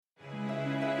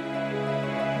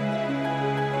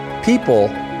people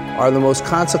are the most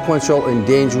consequential and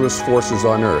dangerous forces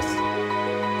on earth.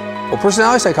 Well,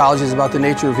 personality psychology is about the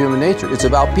nature of human nature. It's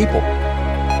about people.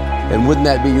 And wouldn't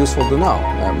that be useful to know?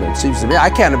 It seems to me, I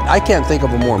can't think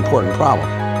of a more important problem.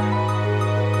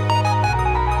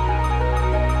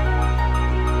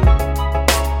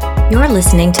 You're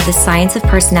listening to the Science of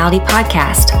Personality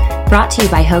podcast, brought to you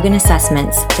by Hogan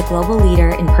Assessments, the global leader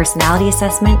in personality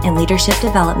assessment and leadership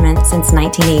development since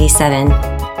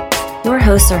 1987. Your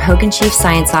hosts are Hogan Chief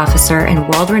Science Officer and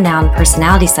world-renowned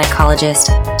personality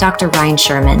psychologist, Dr. Ryne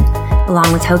Sherman,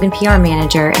 along with Hogan PR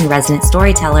Manager and resident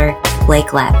storyteller, Blake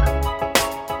Lepp.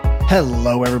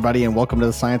 Hello, everybody, and welcome to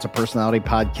the Science of Personality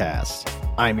podcast.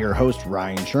 I'm your host,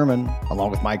 Ryne Sherman,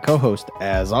 along with my co-host,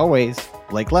 as always,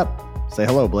 Blake Lepp. Say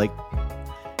hello, Blake.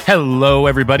 Hello,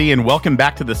 everybody, and welcome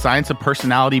back to the Science of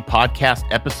Personality podcast,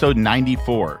 episode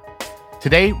 94.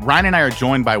 Today, Ryne and I are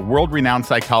joined by world-renowned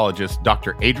psychologist,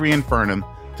 Dr. Adrian Furnham,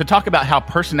 to talk about how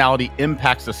personality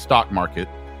impacts the stock market,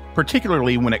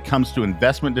 particularly when it comes to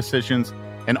investment decisions,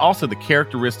 and also the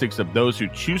characteristics of those who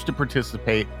choose to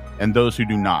participate and those who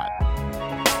do not.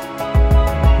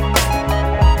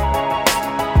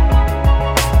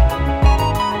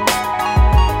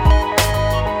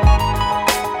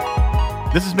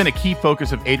 This has been a key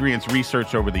focus of Adrian's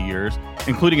research over the years,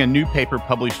 including a new paper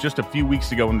published just a few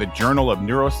weeks ago in the Journal of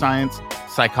Neuroscience,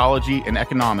 Psychology, and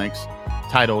Economics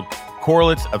titled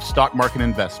Correlates of Stock Market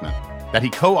Investment, that he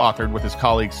co-authored with his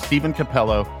colleagues Stephen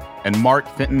Capello and Mark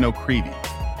Fenton-O'Creevy.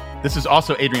 This is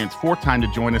also Adrian's fourth time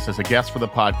to join us as a guest for the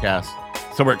podcast,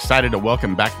 so we're excited to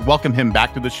welcome him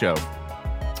back to the show.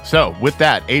 So with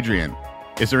that, Adrian,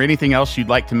 is there anything else you'd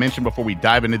like to mention before we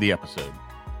dive into the episode?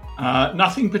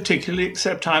 Nothing particularly,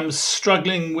 except I'm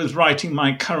struggling with writing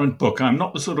my current book. I'm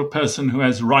not the sort of person who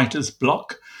has writer's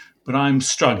block, but I'm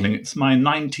struggling. It's my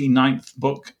 99th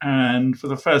book, and for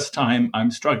the first time,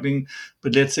 I'm struggling.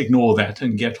 But let's ignore that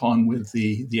and get on with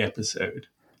the episode.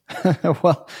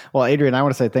 Well, Adrian, I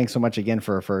want to say thanks so much again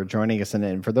for joining us.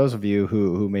 And for those of you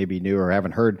who may be new or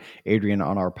haven't heard Adrian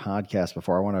on our podcast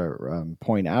before, I want to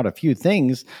point out a few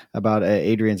things about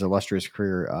Adrian's illustrious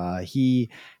career. He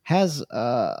has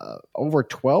over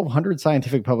 1,200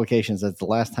 scientific publications. That's the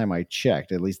last time I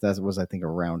checked. At least that was, I think,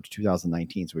 around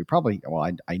 2019. So we probably,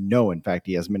 I know, in fact,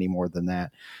 he has many more than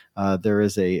that. There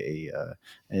is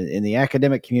in the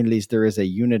academic communities, there is a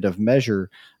unit of measure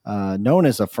known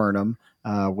as a Furnham,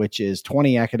 which is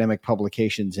 20 academic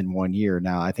publications in 1 year.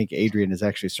 Now, I think Adrian has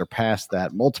actually surpassed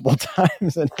that multiple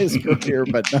times in his career,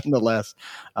 but nonetheless,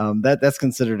 that's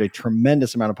considered a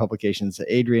tremendous amount of publications.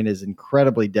 Adrian is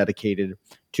incredibly dedicated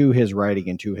to his writing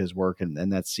and to his work,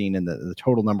 and that's seen in the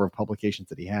total number of publications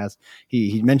that he has.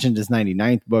 He mentioned his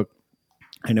 99th book.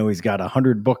 I know he's got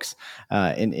 100 books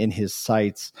in his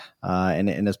sites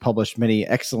and has published many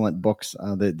excellent books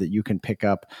that you can pick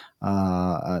up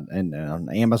and on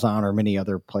Amazon or many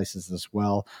other places as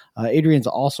well. Adrian's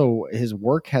also, his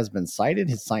work has been cited.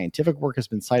 His scientific work has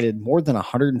been cited more than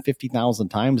 150,000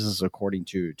 times. This is according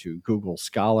to Google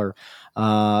Scholar.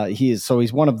 He's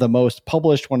one of the most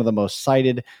published, one of the most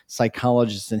cited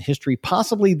psychologists in history,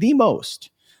 possibly the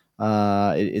most.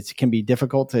 It can be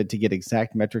difficult to get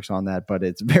exact metrics on that, but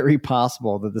it's very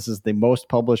possible that this is the most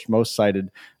published, most cited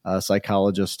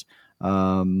psychologist.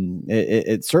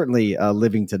 It's certainly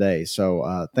living today.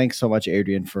 So thanks so much,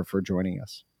 Adrian, for joining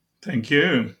us. Thank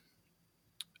you.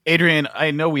 Adrian, I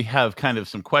know we have kind of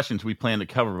some questions we plan to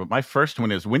cover, but my first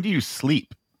one is, when do you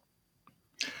sleep?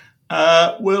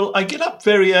 Well, I get up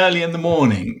very early in the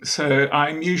morning, so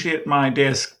I'm usually at my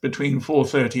desk between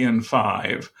 4:30 and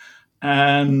 5.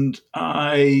 And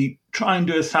I try and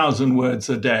do 1,000 words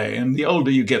a day. And the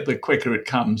older you get, the quicker it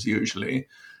comes usually.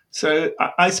 So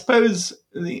I suppose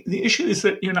the issue is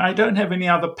that, I don't have any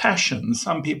other passions.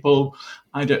 Some people,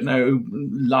 I don't know,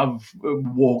 love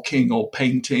walking or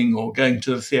painting or going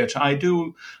to the theatre. I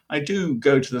do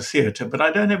go to the theatre, but I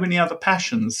don't have any other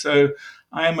passions. So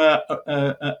I am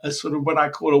a sort of what I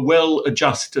call a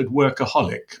well-adjusted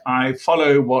workaholic. I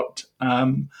follow what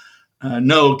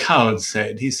Noel Coward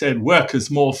said. He said, work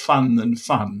is more fun than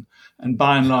fun. And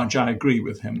by and large, I agree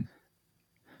with him.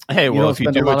 Hey, well, if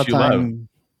you do what you love.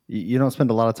 You don't spend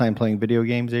a lot of time playing video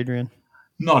games, Adrian?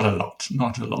 Not a lot.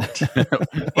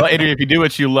 Well, Adrian, if you do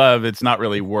what you love, it's not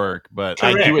really work. But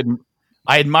correct.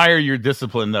 I admire your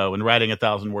discipline, though, in writing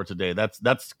 1,000 words a day. That's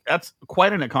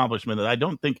quite an accomplishment that I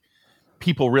don't think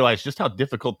people realize just how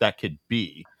difficult that could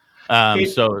be.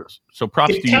 So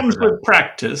props to you. It comes with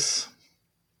practice.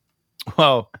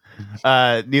 Well,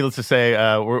 Needless to say,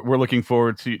 we're looking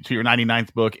forward to your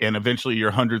 99th book and eventually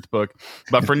your 100th book.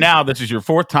 But for now, this is your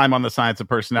 4th time on the Science of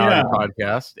Personality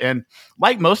podcast. And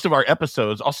like most of our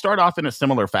episodes, I'll start off in a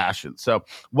similar fashion. So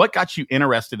what got you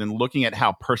interested in looking at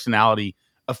how personality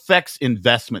affects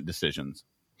investment decisions?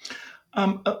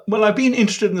 Well, I've been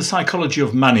interested in the psychology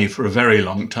of money for a very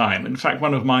long time. In fact,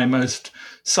 one of my most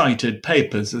cited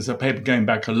papers is a paper going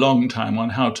back a long time on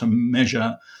how to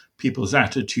measure people's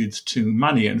attitudes to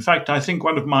money. In fact, I think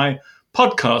one of my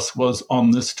podcasts was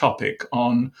on this topic,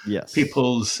 on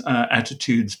people's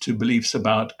attitudes to beliefs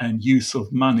about and use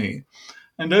of money.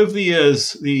 And over the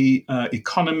years, the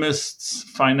economists,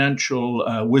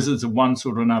 financial wizards of one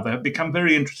sort or another have become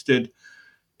very interested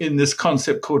in this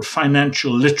concept called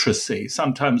financial literacy,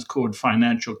 sometimes called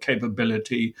financial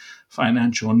capability,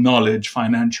 financial knowledge,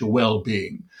 financial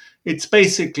well-being. It's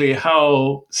basically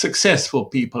how successful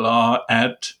people are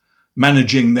at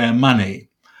managing their money.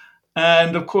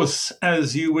 And of course,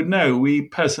 as you would know, we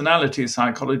personality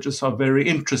psychologists are very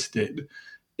interested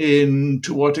in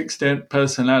to what extent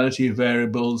personality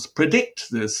variables predict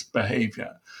this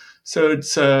behavior. So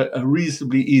it's a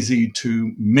reasonably easy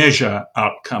to measure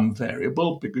outcome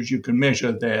variable because you can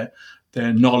measure their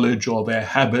knowledge or their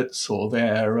habits or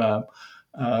their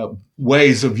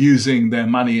ways of using their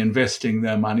money, investing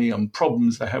their money, and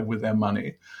problems they have with their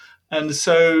money. And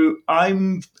so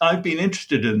I've been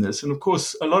interested in this. And of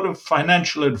course, a lot of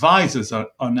financial advisors are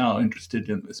now interested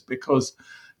in this because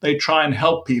they try and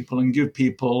help people and give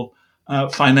people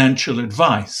financial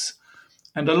advice.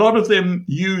 And a lot of them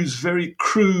use very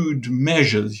crude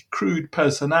measures, crude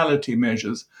personality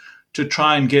measures, to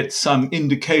try and get some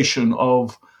indication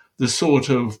of the sort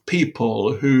of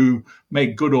people who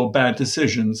make good or bad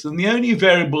decisions. And the only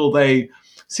variable they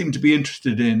seem to be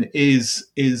interested in is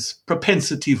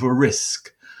propensity for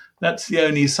risk. That's the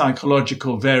only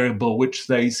psychological variable which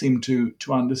they seem to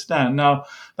understand. Now,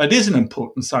 that is an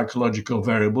important psychological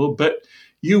variable, but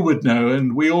you would know,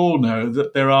 and we all know,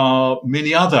 that there are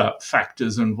many other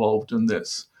factors involved in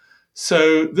this.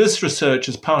 So this research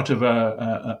is part of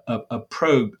a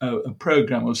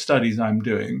program of studies I'm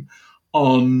doing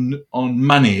on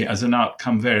money as an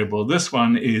outcome variable. This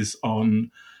one is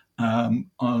on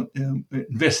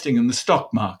investing in the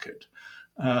stock market.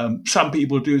 Some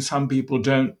people do, some people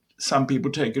don't. Some people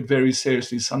take it very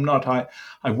seriously, some not.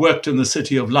 I worked in the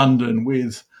City of London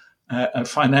with a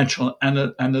financial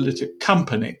analytic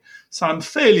company. So I'm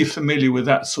fairly familiar with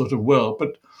that sort of world.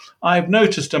 But I've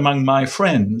noticed among my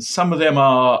friends, some of them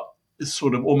are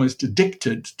sort of almost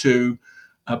addicted to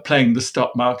playing the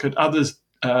stock market. Others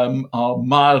are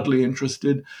mildly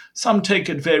interested. Some take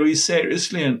it very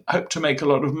seriously and hope to make a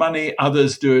lot of money.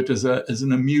 Others do it as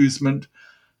an amusement.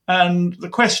 And the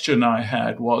question I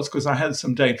had was, because I had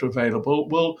some data available,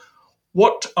 well,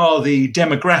 what are the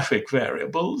demographic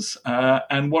variables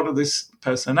and what are the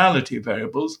personality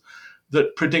variables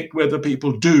that predict whether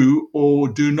people do or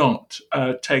do not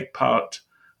take part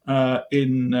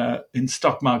in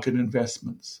stock market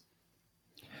investments?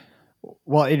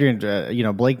 Well, Adrian,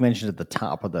 Blake mentioned at the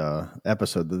top of the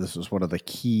episode that this was one of the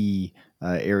key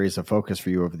areas of focus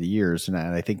for you over the years. And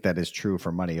I think that is true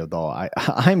for money, although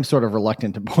I'm sort of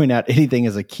reluctant to point out anything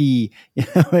as a key.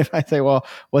 If I say, well,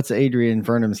 what's Adrian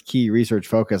Furnham's key research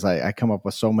focus? I come up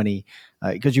with so many,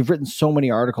 because you've written so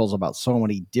many articles about so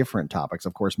many different topics,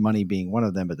 of course, money being one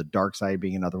of them, but the dark side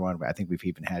being another one. I think we've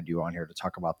even had you on here to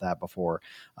talk about that before.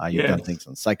 You've done things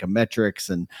on psychometrics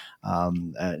and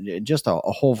just a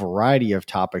whole variety of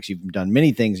topics. You've done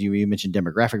many things. You mentioned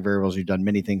demographic variables. You've done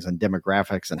many things on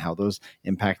demographics and how those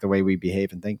impact the way we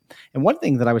behave and think. And one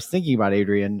thing that I was thinking about,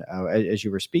 Adrian, as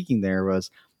you were speaking there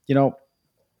was,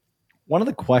 one of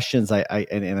the questions and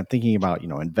I'm thinking about,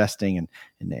 investing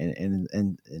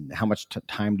and how much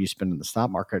time do you spend in the stock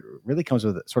market really comes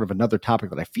with sort of another topic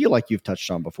that I feel like you've touched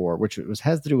on before, which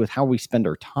has to do with how we spend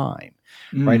our time,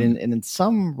 right? And in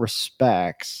some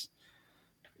respects,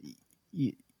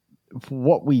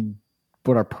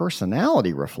 what our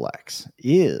personality reflects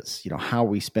is, how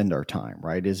we spend our time,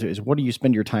 right? Is what do you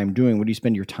spend your time doing? What do you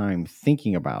spend your time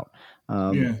thinking about?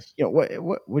 Would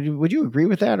you agree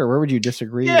with that, or where would you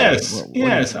disagree? Yes.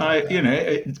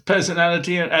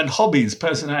 Personality and hobbies,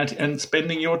 personality and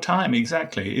spending your time.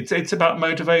 Exactly. It's about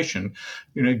motivation.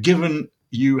 Given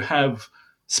you have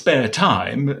spare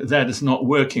time that is not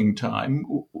working time,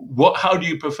 how do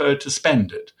you prefer to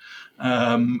spend it?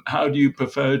 How do you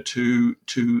prefer to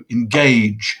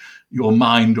engage your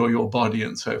mind or your body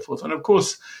and so forth? And of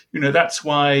course, that's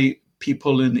why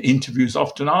people in interviews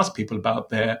often ask people about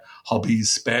their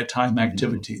hobbies, spare time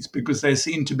activities, because they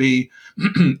seem to be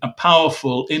a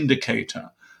powerful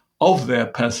indicator of their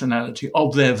personality,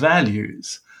 of their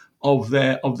values. of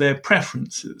their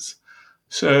preferences.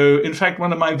 So, in fact,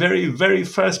 one of my very, very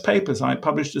first papers I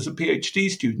published as a PhD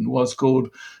student was called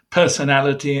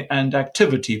Personality and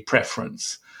Activity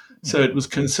Preference. So it was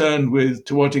concerned with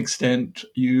to what extent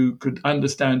you could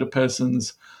understand a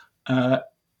person's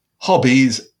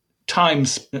hobbies,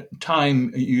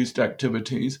 time-used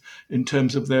activities in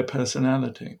terms of their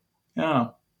personality. Yeah.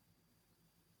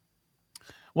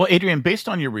 Well, Adrian, based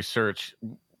on your research,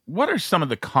 what are some of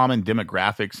the common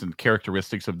demographics and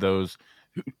characteristics of those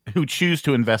who choose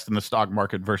to invest in the stock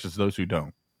market versus those who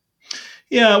don't?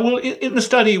 Yeah, well, in the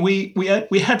study, we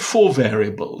had 4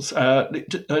 variables. A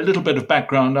little bit of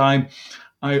background. I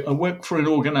work for an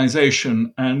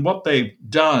organization, and what they've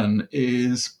done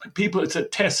is it's a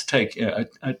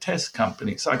test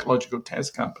company, psychological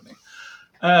test company.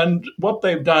 And what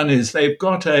they've done is they've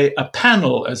got a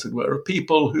panel, as it were, of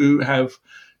people who have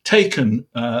taken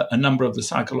a number of the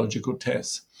psychological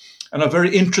tests and are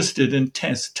very interested in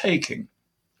test taking.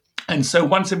 And so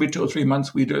once every 2 or 3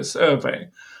 months, we do a survey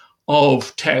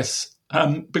of tests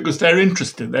because they're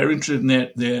interested. They're interested in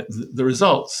the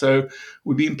results. So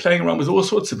we've been playing around with all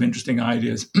sorts of interesting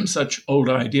ideas, such old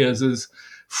ideas as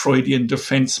Freudian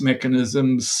defense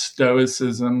mechanisms,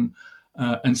 Stoicism,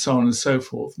 and so on and so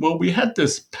forth. Well, we had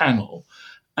this panel,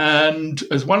 and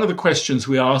as one of the questions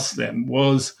we asked them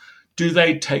was, do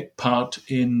they take part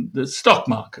in the stock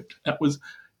market? It was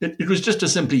just a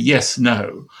simply yes,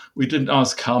 no. We didn't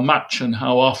ask how much and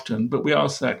how often, but we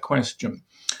asked that question.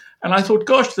 And I thought,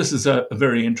 gosh, this is a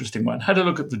very interesting one. Had a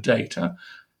look at the data,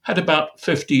 had about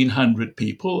 1,500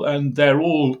 people, and they're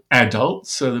all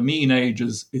adults, so the mean age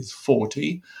is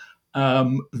 40.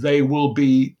 They will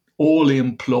be all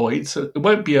employed, so it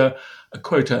won't be a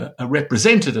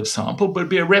representative sample, but it'd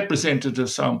be a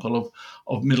representative sample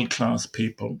of middle-class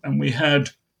people. And we had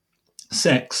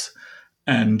sex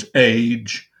and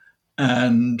age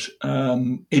and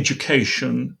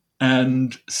education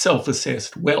and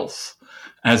self-assessed wealth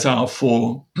as our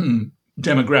 4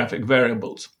 demographic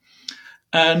variables.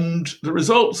 And the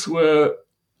results were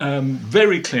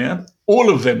very clear.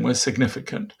 All of them were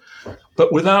significant,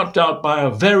 but without doubt, by a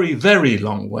very, very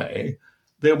long way,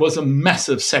 there was a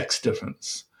massive sex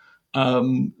difference.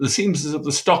 It seems as if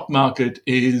the stock market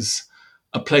is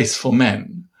a place for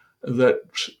men, that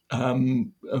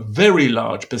a very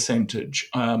large percentage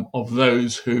of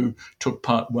those who took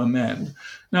part were men.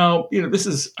 Now,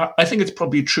 I think it's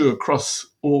probably true across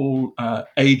all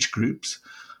age groups.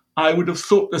 I would have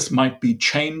thought this might be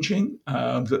changing,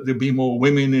 that there'd be more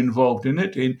women involved in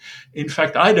it. In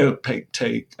fact, I don't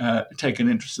take an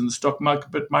interest in the stock market,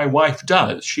 but my wife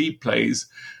does. She plays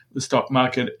the stock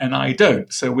market and I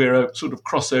don't. So we're a sort of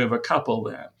crossover couple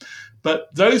there.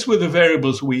 But those were the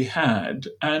variables we had,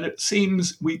 and it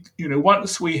seems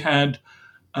once we had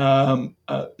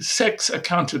sex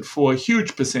accounted for a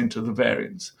huge percent of the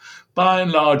variance. By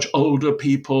and large, older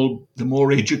people, the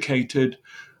more educated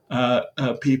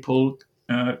people,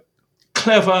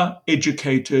 clever,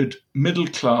 educated,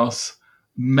 middle-class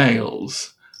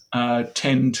males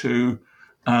tend to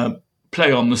play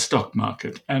on the stock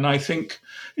market. And I think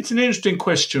it's an interesting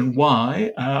question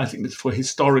why. I think it's for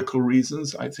historical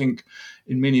reasons. I think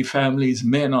in many families,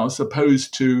 men are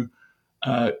supposed to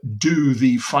do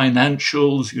the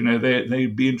financials.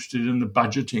 They'd be interested in the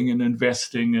budgeting and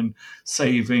investing and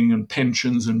saving and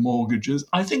pensions and mortgages.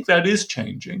 I think that is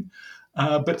changing.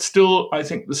 But still, I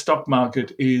think the stock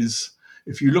market is,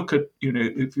 if you look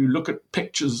at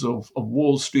pictures of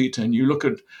Wall Street and you look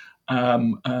at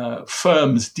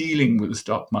firms dealing with the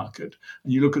stock market,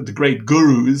 and you look at the great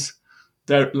gurus,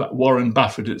 they're like Warren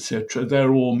Buffett, etc.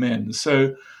 They're all men.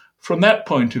 So, from that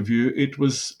point of view, it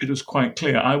was quite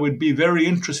clear. I would be very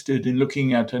interested in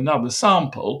looking at another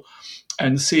sample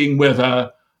and seeing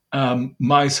whether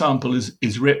my sample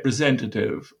is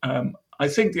representative. I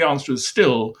think the answer is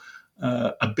still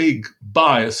a big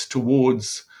bias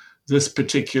towards this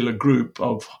particular group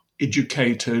of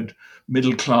educated,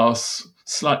 middle class,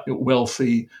 slightly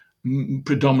wealthy,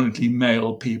 predominantly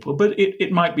male people, but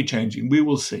it might be changing. We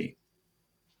will see.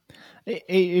 Hey,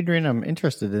 Adrian, I'm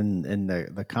interested in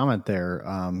the comment there,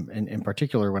 in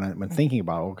particular when thinking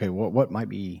about what might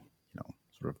be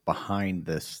sort of behind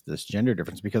this gender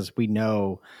difference, because we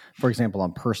know, for example,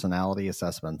 on personality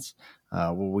assessments,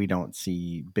 we don't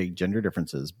see big gender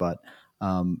differences, but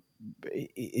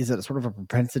is it sort of a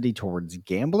propensity towards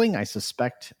gambling? I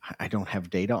suspect, I don't have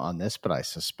data on this, but I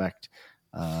suspect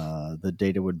the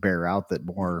data would bear out that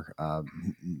more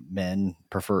men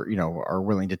prefer, are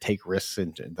willing to take risks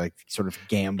and like sort of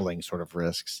gambling sort of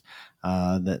risks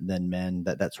than men.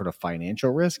 That sort of financial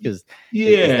risk is.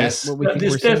 Yes, is that what we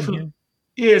think we're seeing here?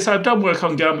 Yes, I've done work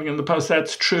on gambling in the past.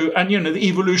 That's true. And, the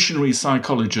evolutionary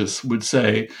psychologists would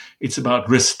say it's about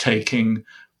risk-taking,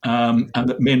 and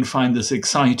that men find this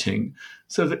exciting.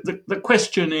 So the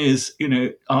question is,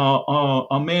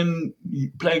 are men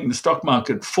playing the stock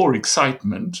market for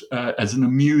excitement, as an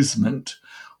amusement,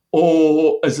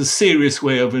 or as a serious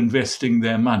way of investing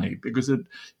their money? Because,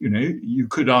 you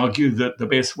could argue that the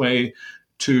best way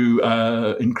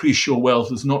to increase your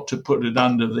wealth is not to put it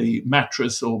under the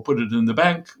mattress or put it in the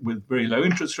bank with very low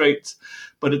interest rates,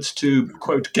 but it's to,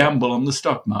 quote, gamble on the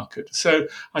stock market. So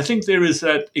I think there is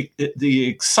the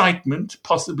excitement,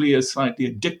 possibly a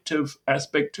slightly addictive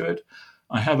aspect to it.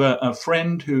 I have a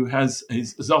friend who has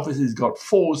his office, he's got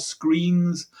 4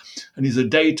 screens, and he's a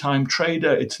daytime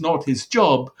trader. It's not his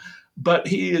job, but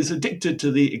he is addicted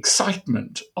to the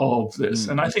excitement of this.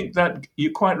 And I think that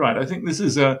you're quite right. I think this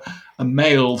is a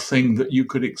male thing that you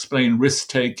could explain: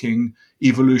 risk-taking,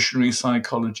 evolutionary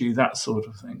psychology, that sort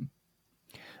of thing.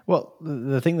 Well,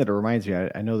 the thing that it reminds me,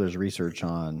 I know there's research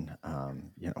on,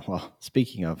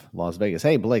 speaking of Las Vegas,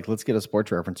 hey, Blake, let's get a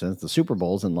sports reference in. The Super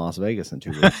Bowl's in Las Vegas in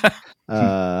 2 weeks.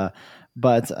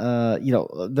 But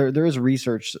there is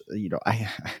research,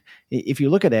 if you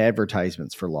look at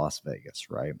advertisements for Las Vegas,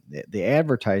 right, the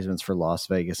advertisements for Las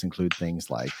Vegas include things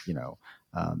like,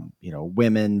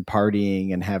 women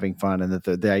partying and having fun, and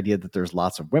that the idea that there's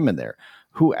lots of women there.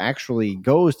 Who actually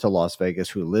goes to Las Vegas,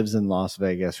 who lives in Las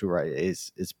Vegas, who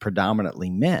is predominantly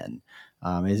men.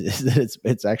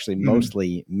 It's actually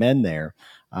mostly men there,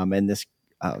 and this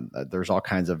there's all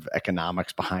kinds of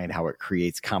economics behind how it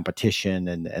creates competition,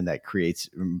 and that creates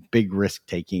big risk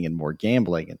taking and more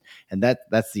gambling, and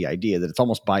that's the idea, that it's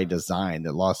almost by design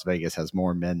that Las Vegas has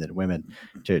more men than women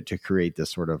to create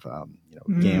this sort of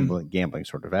gambling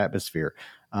sort of atmosphere.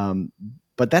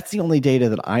 But that's the only data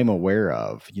that I'm aware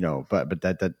of, but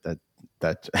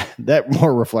that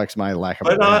more reflects my lack of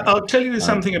awareness. But I'll tell you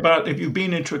something about if you've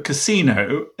been into a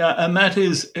casino, and that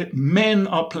is men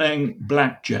are playing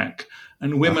blackjack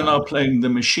and women are playing the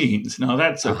machines. Now,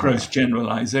 that's a gross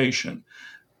generalization.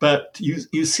 But you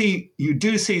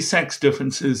do see sex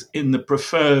differences in the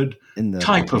preferred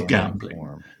type of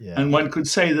gambling. Yeah. And one could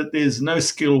say that there's no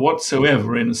skill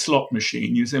whatsoever in a slot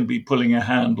machine. You're simply pulling a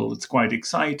handle. It's quite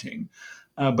exciting.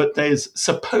 But there's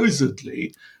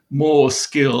supposedly more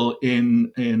skill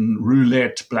in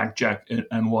roulette, blackjack,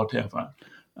 and whatever.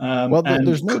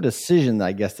 There's no decision,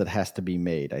 I guess, that has to be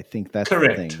made. I think that's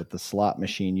correct. The thing with the slot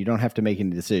machine. You don't have to make any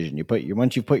decision.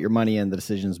 Once you put your money in, the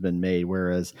decision's been made.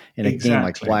 Whereas in a game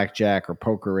like blackjack or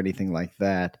poker or anything like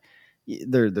that,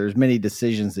 there's many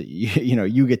decisions that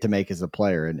you get to make as a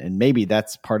player, and maybe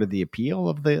that's part of the appeal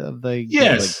of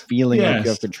the feeling like you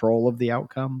have control of the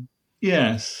outcome.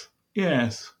 Yes.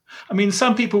 I mean,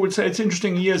 some people would say it's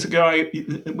interesting. Years ago,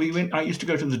 I used to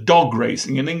go to the dog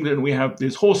racing in England. We have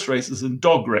these horse races and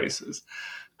dog races,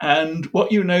 and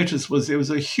what you noticed was there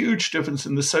was a huge difference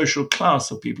in the social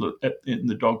class of people in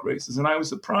the dog races. And I was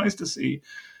surprised to see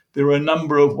there were a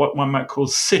number of what one might call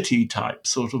city type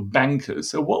sort of bankers.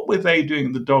 So what were they doing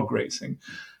in the dog racing?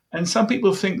 And some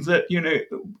people think that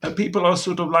people are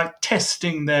sort of like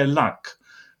testing their luck.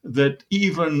 That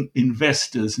even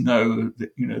investors know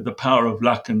that, the power of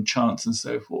luck and chance and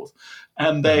so forth.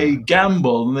 And they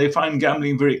gamble, and they find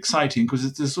gambling very exciting because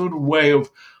it's a sort of way of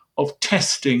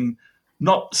testing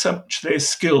not so much their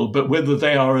skill, but whether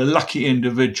they are a lucky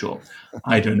individual.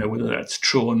 I don't know whether that's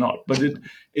true or not, but it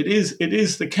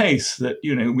is the case that,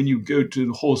 when you go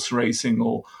to horse racing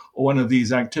or one of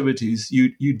these activities,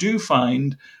 you do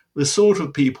find the sort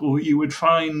of people who you would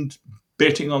find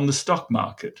betting on the stock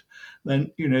market.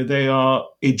 Then, they are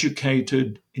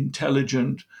educated,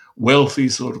 intelligent, wealthy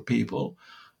sort of people.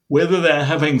 Whether they're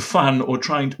having fun or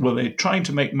they're trying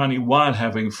to make money while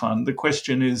having fun. The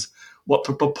question is what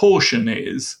the proportion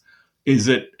is. Is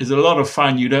it a lot of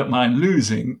fun you don't mind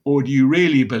losing, or do you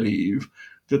really believe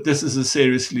that this is a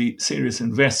serious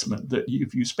investment, that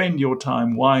if you spend your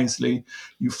time wisely,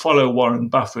 you follow Warren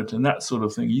Buffett and that sort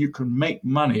of thing, you can make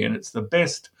money, and it's the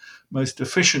best, most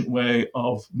efficient way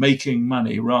of making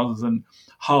money rather than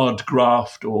hard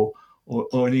graft or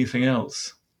anything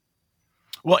else.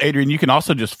 Well, Adrian, you can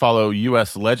also just follow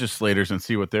U.S. legislators and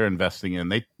see what they're investing in.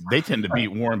 They tend to beat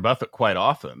Warren Buffett quite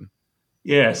often.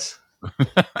 Yes.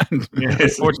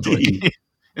 Yes, indeed.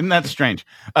 Isn't that strange?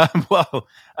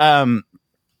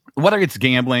 Whether it's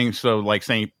gambling, so like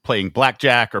saying playing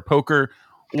blackjack or poker,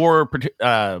 or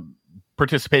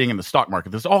participating in the stock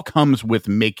market, this all comes with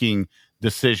making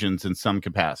decisions in some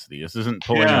capacity. This isn't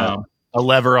pulling a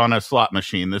lever on a slot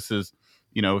machine. This is,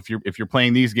 if you're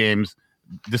playing these games,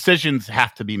 decisions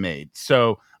have to be made.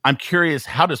 So I'm curious,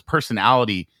 how does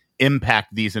personality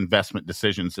impact these investment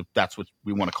decisions, if that's what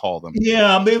we want to call them?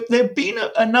 Yeah, there have been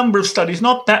a number of studies,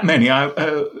 not that many.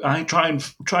 I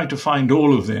try to find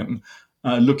all of them,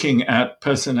 looking at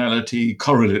personality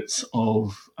correlates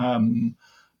of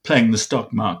playing the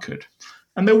stock market.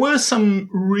 And there were some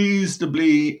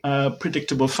reasonably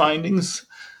predictable findings.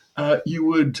 You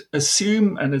would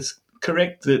assume, and it's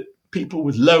correct, that people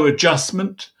with low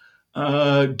adjustment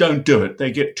don't do it.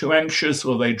 They get too anxious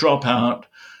or they drop out.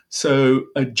 So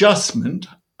adjustment,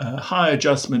 high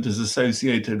adjustment, is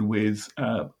associated with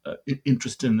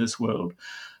interest in this world.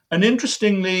 And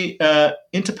interestingly,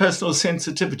 interpersonal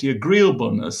sensitivity,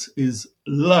 agreeableness, is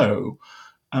low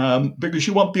because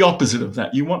you want the opposite of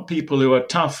that. You want people who are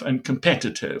tough and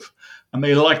competitive, and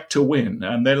they like to win,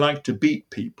 and they like to beat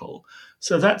people.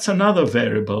 So that's another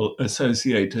variable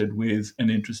associated with an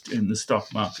interest in the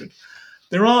stock market.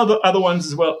 There are the other ones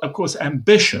as well. Of course,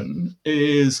 ambition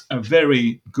is a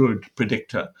very good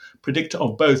predictor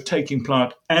of both taking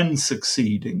part and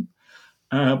succeeding.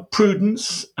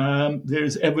 Prudence,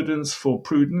 there's evidence for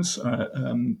prudence.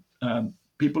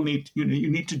 People need, you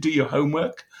need to do your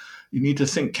homework. You need to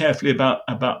think carefully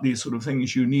about these sort of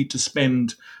things. You need to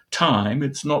spend time.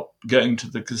 It's not going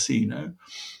to the casino.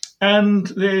 And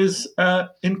there's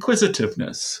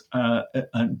inquisitiveness, an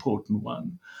important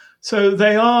one. So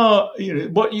they are,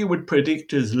 what you would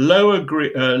predict is low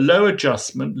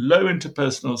adjustment, low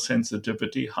interpersonal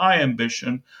sensitivity, high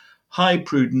ambition, high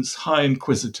prudence, high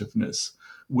inquisitiveness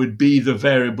would be the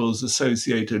variables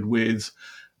associated with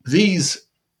these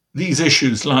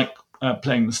issues, like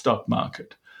playing the stock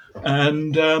market.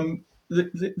 And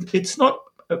it's not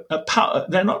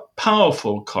they're not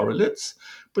powerful correlates,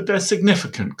 but they're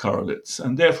significant correlates.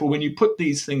 And therefore, when you put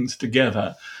these things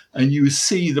together and you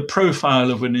see the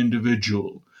profile of an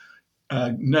individual,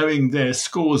 knowing their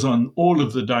scores on all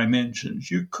of the dimensions,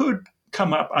 you could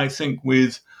come up, I think,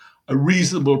 with a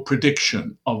reasonable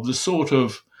prediction of the sort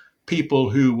of people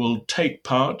who will take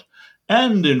part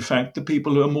and, in fact, the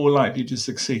people who are more likely to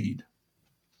succeed.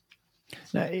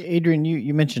 Now, Adrian,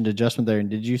 you mentioned adjustment there. And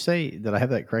did you say, that I have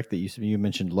that correct, that you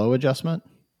mentioned low adjustment?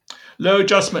 Low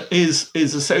adjustment is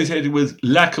associated with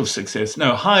lack of success.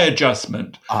 No, high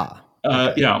adjustment.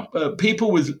 Okay.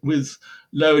 People with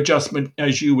low adjustment,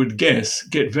 as you would guess,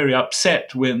 get very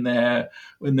upset when their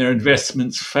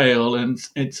investments fail, and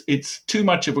it's too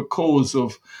much of a cause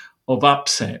of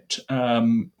upset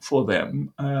for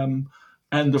them,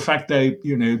 and the fact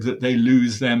that they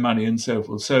lose their money and so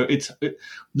forth. So it's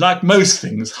like most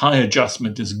things, high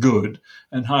adjustment is good,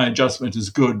 and high adjustment is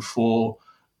good for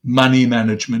money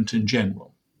management in general.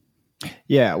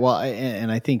 Yeah, well,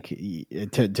 and I think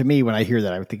to me, when I hear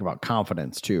that, I would think about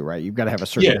confidence too, right? You've got to have a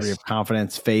certain degree of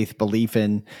confidence, faith, belief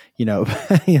in,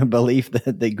 belief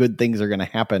that the good things are going to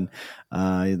happen.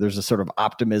 There's a sort of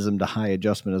optimism to high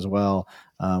adjustment as well.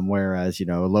 Whereas,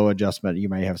 low adjustment, you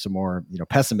may have some more,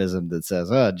 pessimism that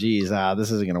says, oh, geez, this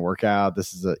isn't going to work out.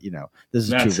 This is this is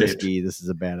too risky. This is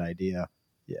a bad idea.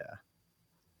 Yeah.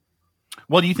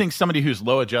 Well, do you think somebody who's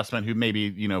low adjustment, who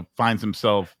maybe, finds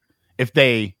himself, if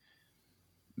they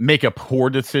make a poor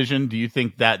decision, do you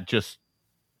think that just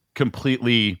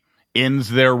completely ends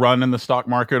their run in the stock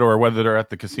market, or whether they're at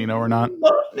the casino or not?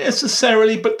 Not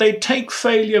necessarily, but they take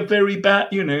failure very bad.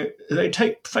 They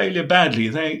take failure badly.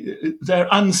 They're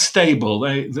unstable.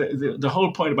 The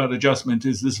whole point about adjustment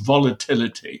is this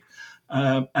volatility,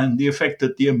 and the effect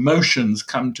that the emotions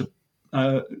come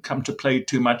to play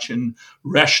too much in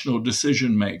rational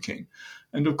decision making.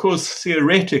 And of course,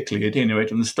 theoretically, at any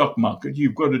rate, in the stock market,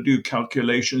 you've got to do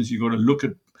calculations. You've got to look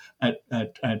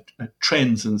at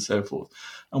trends and so forth.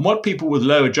 And what people with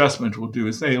low adjustment will do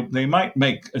is they might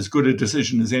make as good a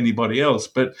decision as anybody else.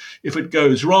 But if it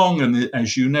goes wrong, and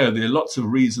as you know, there are lots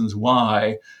of reasons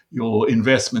why your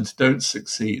investments don't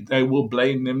succeed, they will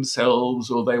blame themselves,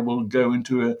 or they will go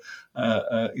into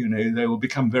they will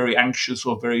become very anxious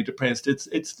or very depressed.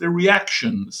 It's the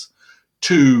reactions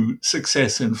to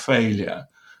success and failure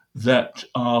that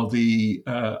are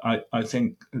I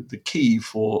think the key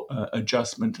for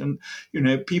adjustment. And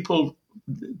people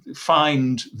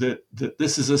find that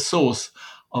this is a source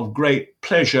of great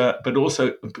pleasure, but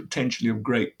also potentially of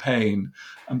great pain.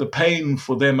 And the pain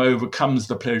for them overcomes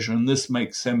the pleasure, and this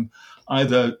makes them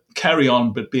either carry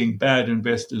on but being bad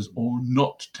investors, or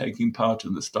not taking part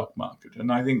in the stock market.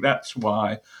 And I think that's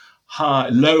why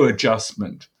low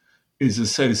adjustment is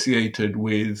associated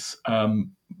with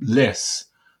less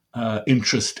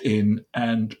interest in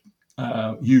and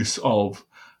use of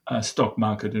stock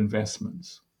market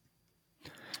investments.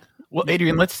 Well,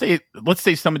 Adrian, let's say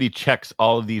somebody checks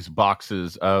all of these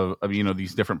boxes of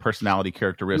these different personality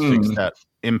characteristics that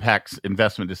impacts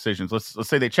investment decisions. Let's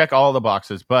say they check all the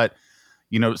boxes, but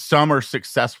some are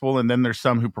successful and then there's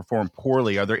some who perform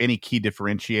poorly. Are there any key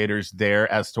differentiators there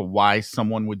as to why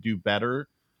someone would do better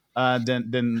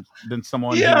than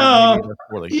someone who maybe does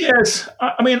poorly? Yes.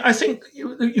 I mean, I think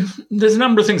there's a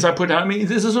number of things I put out. I mean,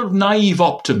 there's a sort of naive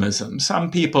optimism.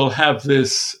 Some people have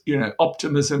this,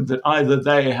 optimism that either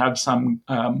they have some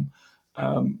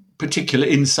particular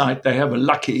insight, they have a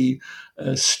lucky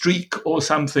streak or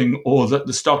something, or that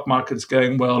the stock market's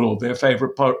going well, or their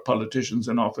favorite politicians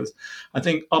in office. I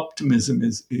think optimism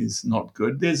is not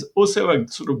good. There's also a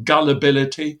sort of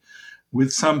gullibility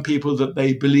with some people that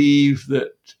they believe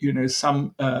that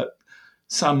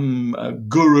some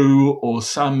guru or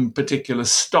some particular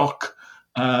stock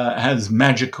has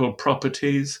magical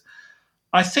properties.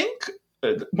 I think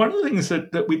one of the things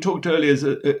that we talked earlier is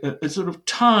a sort of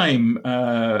time,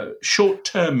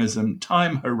 short-termism,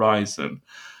 time horizon.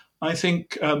 I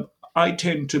think I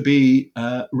tend to be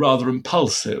rather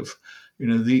impulsive.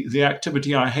 The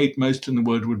activity I hate most in the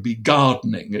world would be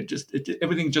gardening.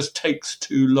 Everything just takes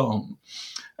too long.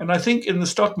 And I think in the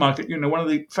stock market, one of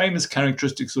the famous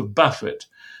characteristics of Buffett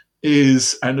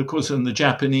is, and of course in the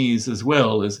Japanese as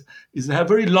well, is they have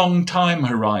very long time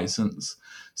horizons.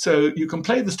 So you can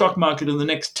play the stock market in the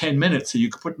next 10 minutes, so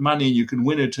you can put money, you can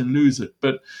win it and lose it.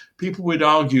 But people would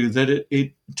argue that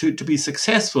to be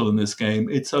successful in this game,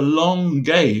 it's a long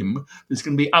game. There's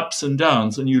going to be ups and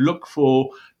downs, and you look for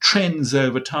trends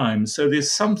over time. So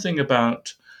there's something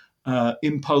about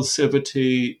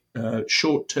impulsivity,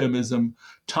 short-termism,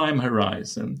 time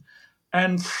horizon.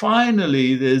 And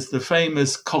finally, there's the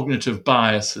famous cognitive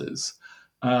biases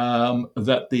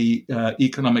that the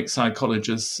economic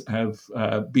psychologists have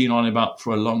been on about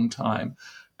for a long time,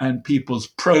 and people's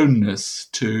proneness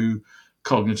to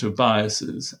cognitive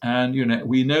biases. And,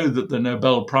 we know that the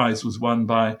Nobel Prize was won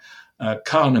by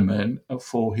Kahneman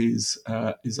for his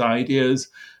ideas,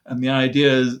 and the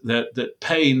idea that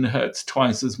pain hurts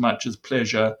twice as much as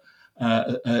pleasure,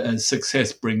 as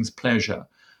success brings pleasure.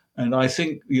 And I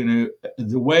think, the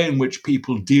way in which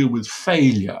people deal with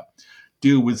failure,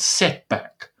 deal with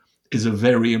setback, is a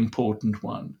very important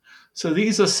one. So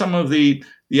these are some of the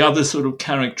other sort of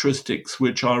characteristics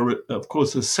which are, of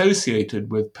course,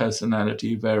 associated with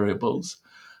personality variables,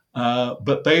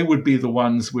 but they would be the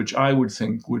ones which I would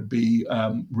think would be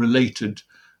related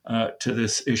to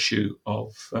this issue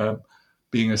of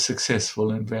being a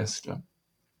successful investor.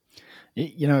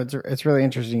 It's really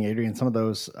interesting, Adrian. Some of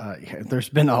those, there's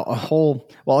been a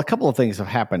couple of things have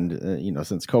happened,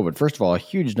 since COVID. First of all, a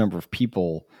huge number of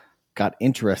people got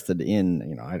interested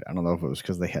in, I don't know if it was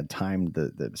because they had time to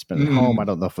spend at home. I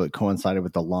don't know if it coincided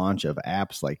with the launch of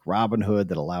apps like Robinhood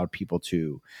that allowed people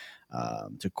to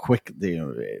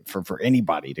for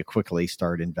anybody to quickly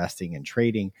start investing and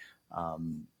trading.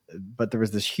 But there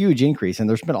was this huge increase, and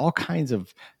there's been all kinds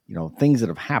of things that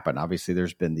have happened. Obviously,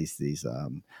 there's been these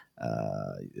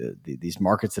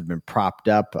markets have been propped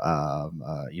up.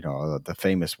 The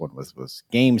famous one was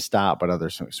GameStop, but other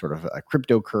sort of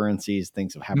cryptocurrencies,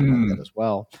 things have happened like that as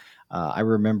well. I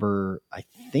remember, I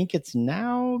think it's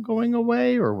now going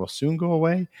away or will soon go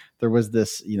away. There was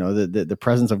this, the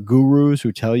presence of gurus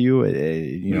who tell you,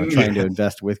 trying to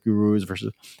invest with gurus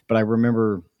versus. But I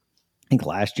remember, I think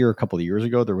last year, a couple of years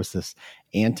ago, there was this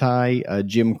anti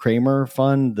Jim Cramer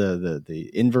fund, the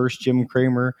inverse Jim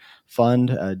Cramer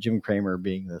fund. Jim Cramer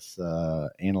being this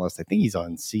analyst, I think he's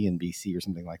on CNBC or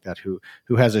something like that, who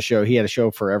has a show. He had a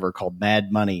show forever called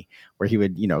Mad Money, where he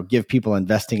would give people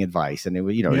investing advice, and it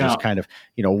would just kind of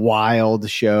wild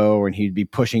show, and he'd be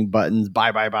pushing buttons,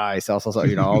 buy, sell,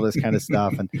 all this kind of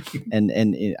stuff,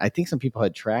 and I think some people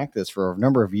had tracked this for a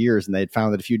number of years, and they had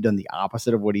found that if you'd done the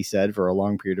opposite of what he said for a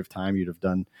long period of time, you'd have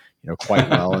done quite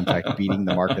well, in fact, beating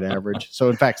the market average. So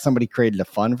in fact, somebody created a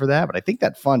fund for that, but I think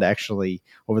that fund actually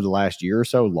over the last year or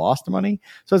so lost money.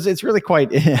 So it's really quite,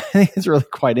 it's really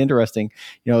quite interesting,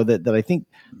 that I think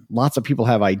lots of people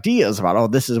have ideas about, oh,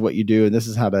 this is what you do, and this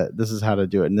is how to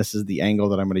do it, and this is the angle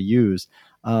that I'm going to use.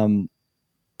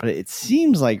 But it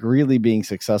seems like really being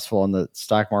successful in the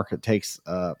stock market takes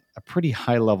a pretty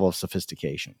high level of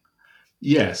sophistication.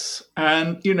 Yes.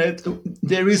 And,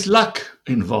 there is luck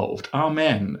involved.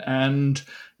 Amen. And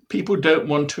people don't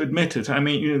want to admit it. I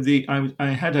mean, I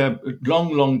had a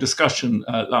long discussion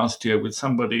last year with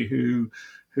somebody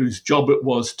whose job it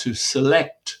was to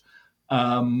select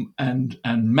and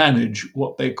manage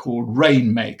what they call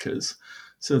rainmakers.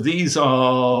 So these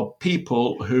are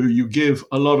people who you give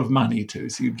a lot of money to.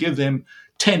 So you give them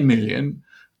 10 million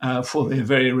for their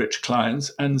very rich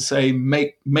clients and say,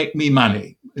 make me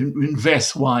money,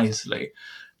 invest wisely.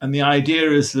 And the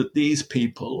idea is that these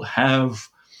people have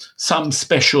some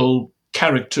special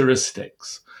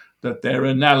characteristics, that their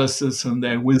analysis and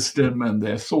their wisdom and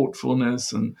their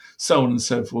thoughtfulness and so on and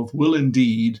so forth will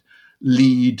indeed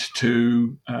lead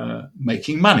to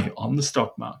making money on the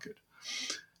stock market.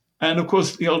 And of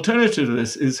course, the alternative to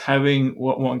this is having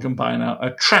what one can buy now,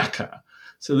 a tracker.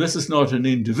 So this is not an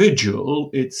individual,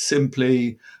 it's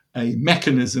simply a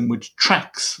mechanism which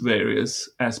tracks various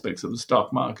aspects of the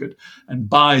stock market and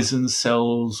buys and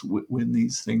sells when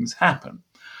these things happen.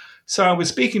 So I was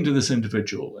speaking to this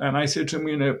individual and I said to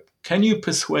him, can you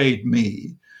persuade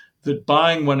me that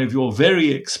buying one of your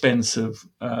very expensive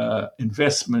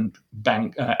investment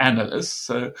bank analysts,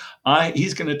 so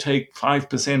he's going to take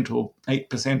 5% or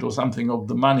 8% or something of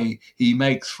the money he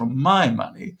makes from my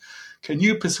money, can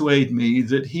you persuade me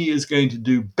that he is going to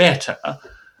do better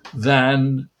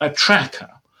than a tracker?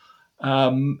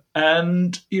 And,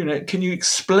 can you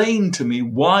explain to me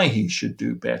why he should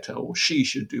do better or she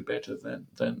should do better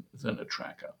than a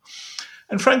tracker?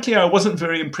 And frankly, I wasn't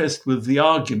very impressed with the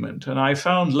argument. And I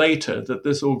found later that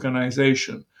this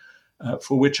organization,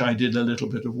 for which I did a little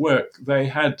bit of work, they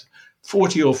had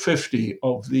 40 or 50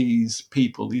 of these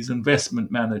people, these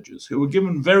investment managers, who were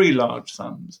given very large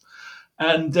sums.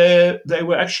 And they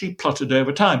were actually plotted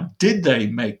over time. Did they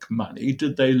make money?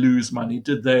 Did they lose money?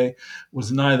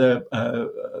 Was neither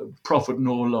profit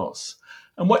nor loss?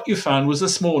 And what you found was a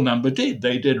small number did.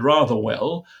 They did rather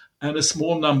well, and a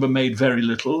small number made very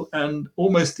little, and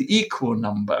almost the equal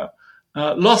number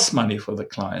lost money for the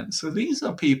client. So these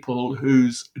are people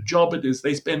whose job it is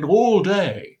they spend all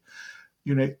day,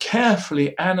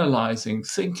 carefully analyzing,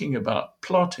 thinking about,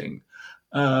 plotting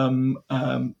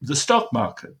the stock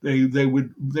market. They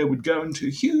would go into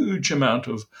a huge amount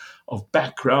of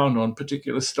background on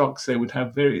particular stocks. They would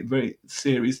have very, very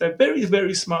theories. They're very,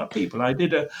 very smart people. I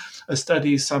did a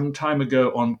study some time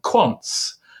ago on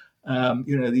quants.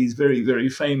 These very, very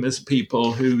famous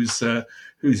people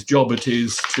whose job it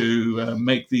is to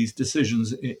make these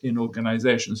decisions in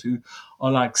organizations, who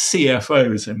are like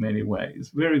CFOs in many ways,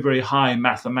 very, very high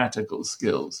mathematical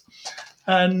skills.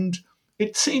 And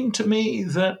it seemed to me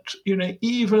that,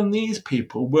 even these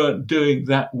people weren't doing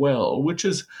that well, which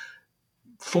is,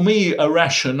 for me, a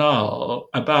rationale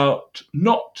about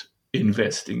not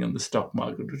investing in the stock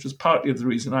market, which is partly the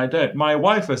reason I don't. My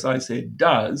wife, as I said,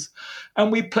 does,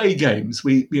 and we play games.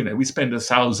 We spend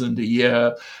 $1,000 a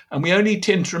year, and we only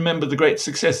tend to remember the great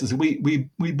successes. We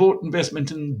bought investment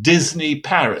in Disney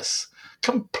Paris,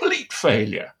 complete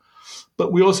failure.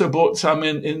 But we also bought some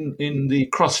in the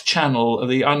cross-channel,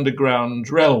 the underground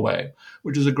railway,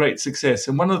 which is a great success.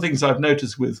 And one of the things I've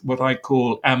noticed with what I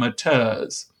call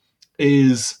amateurs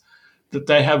is that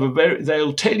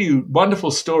they'll tell you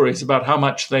wonderful stories about how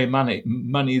much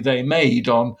money they made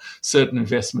on certain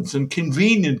investments, and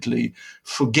conveniently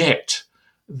forget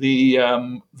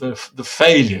the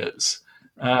failures.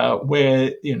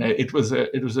 Where it was a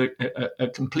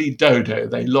complete dodo.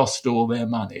 They lost all their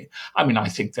money. I mean, I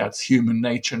think that's human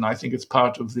nature, and I think it's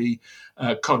part of the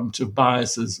cognitive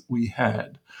biases we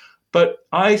had. But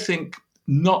I think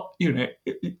not.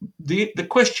 The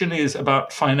question is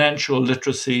about financial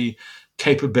literacy,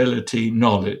 capability,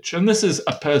 knowledge, and this is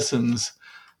a person's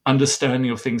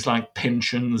understanding of things like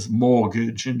pensions,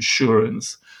 mortgage,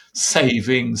 insurance,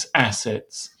 savings,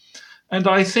 assets, and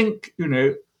I think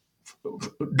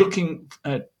looking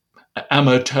at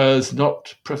amateurs,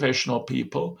 not professional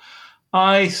people,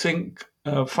 I think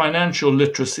financial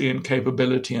literacy and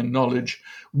capability and knowledge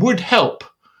would help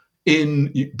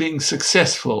in being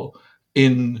successful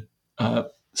in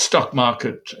stock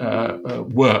market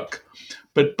work.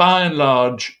 But by and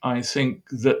large, I think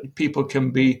that people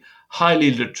can be highly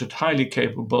literate, highly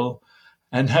capable,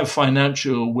 and have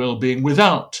financial well-being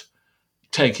without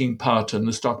taking part in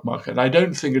the stock market. I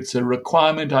don't think it's a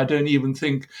requirement. I don't even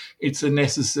think it's a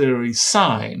necessary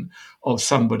sign of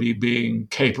somebody being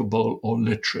capable or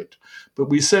literate. But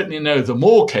we certainly know the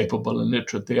more capable and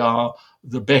literate they are,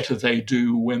 the better they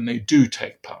do when they do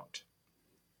take part.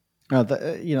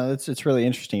 It's really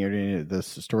interesting. This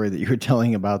story that you were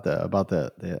telling about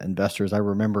the investors. I don't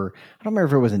remember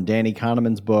if it was in Danny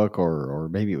Kahneman's book or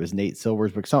maybe it was Nate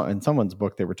Silver's book. In someone's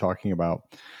book, they were talking about.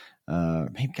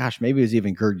 Maybe it was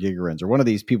even Gerd Gigeren's or one of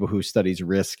these people who studies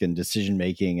risk and decision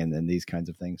making and these kinds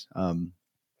of things,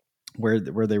 where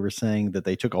they were saying that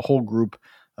they took a whole group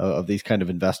of these kind of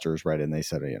investors, right? And they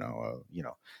said,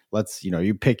 let's,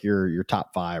 you pick your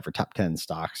top 5 or top 10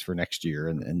 stocks for next year.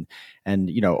 And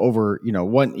over,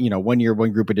 one year,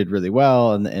 one group did really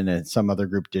well and then some other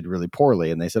group did really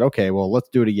poorly. And they said, okay, well, let's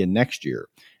do it again next year.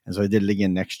 And so I did it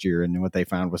again next year. And what they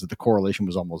found was that the correlation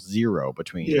was almost zero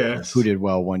between who did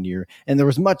well one year. And there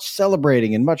was much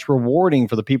celebrating and much rewarding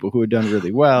for the people who had done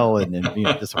really well and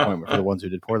disappointment for the ones who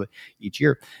did poorly each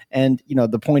year. And,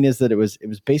 the point is that it was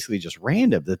basically just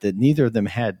random that neither of them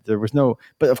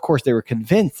but of course they were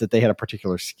convinced that they had a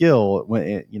particular skill when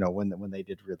they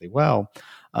did really well.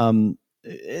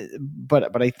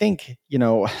 But I think,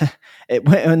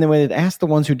 when it asked the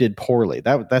ones who did poorly,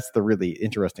 that's the really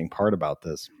interesting part about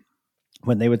this.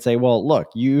 When they would say, well, look,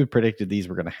 you predicted these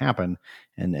were going to happen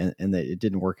and that it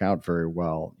didn't work out very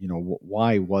well.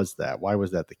 Why was that? Why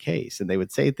was that the case? And they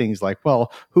would say things like,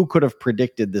 well, who could have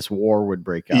predicted this war would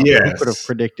break out? Yes. Who could have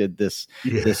predicted this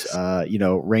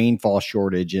rainfall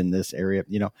shortage in this area?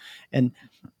 And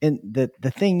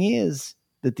the thing is,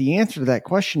 that the answer to that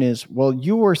question is, well,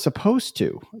 you were supposed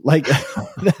to. Like,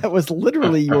 that was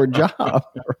literally your job,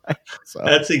 right? So.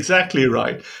 That's exactly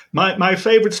right. My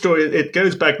favorite story, it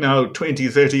goes back now 20,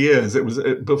 30 years. It was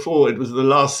before, it was the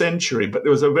last century, but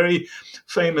there was a very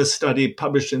famous study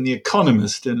published in The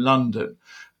Economist in London.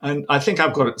 And I think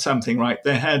I've got something right.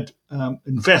 They had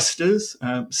investors,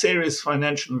 serious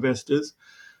financial investors.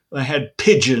 They had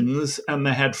pigeons and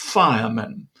they had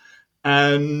firemen.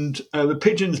 And the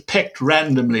pigeons pecked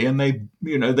randomly, and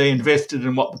they invested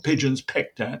in what the pigeons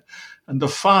pecked at. And the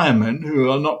firemen, who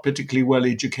are not particularly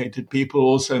well-educated people,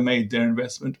 also made their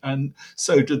investment, and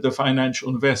so did the financial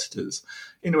investors.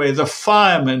 Anyway, the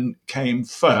firemen came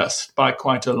first by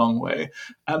quite a long way,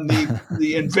 and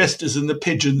the investors and the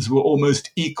pigeons were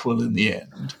almost equal in the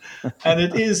end. And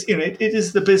it is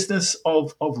the business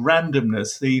of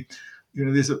randomness.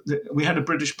 We had a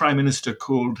British Prime Minister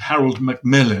called Harold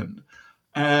Macmillan.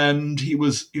 And he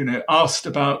was, asked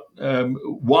about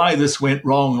why this went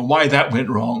wrong and why that went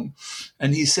wrong.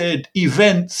 And he said,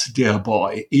 events, dear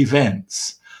boy,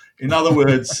 events. In other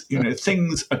words,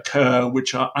 things occur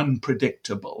which are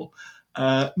unpredictable.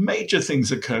 Major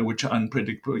things occur which are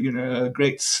unpredictable. A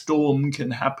great storm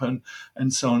can happen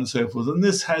and so on and so forth. And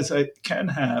this can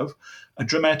have a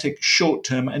dramatic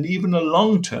short-term and even a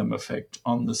long-term effect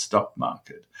on the stock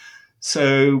market.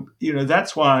 So,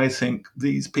 that's why I think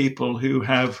these people who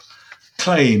have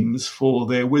claims for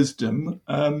their wisdom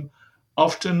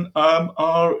often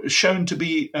are shown to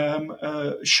be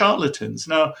charlatans.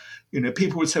 Now,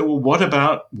 people would say, well, what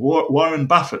about Warren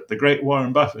Buffett, the great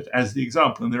Warren Buffett, as the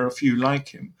example? And there are a few like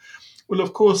him. Well,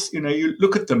 of course, you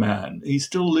look at the man. He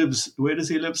still lives, where does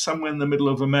he live? Somewhere in the middle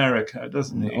of America,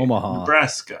 doesn't he? Omaha.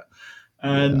 Nebraska.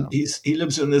 And he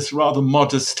lives in this rather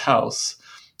modest house.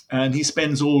 And he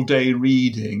spends all day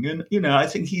reading. And, I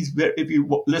think if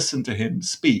you listen to him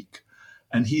speak,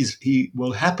 and he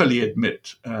will happily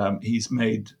admit he's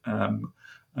made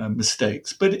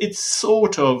mistakes. But it's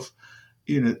sort of,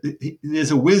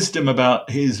 there's a wisdom about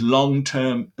his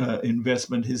long-term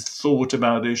investment, his thought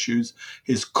about issues,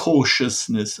 his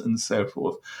cautiousness, and so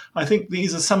forth. I think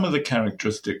these are some of the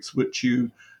characteristics which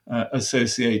you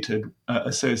associate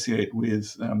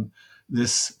with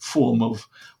this form of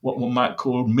what one might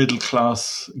call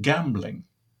middle-class gambling.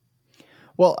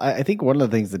 Well, I think one of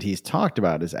the things that he's talked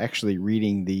about is actually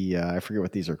reading the, I forget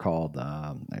what these are called.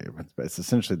 It's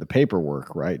essentially the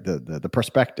paperwork, right? The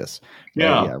prospectus.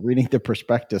 Yeah. Yeah. Reading the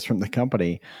prospectus from the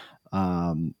company.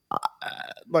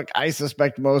 Look, I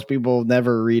suspect most people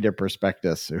never read a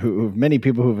prospectus. Many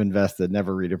people who've invested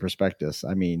never read a prospectus.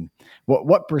 I mean,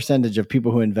 what percentage of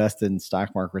people who invest in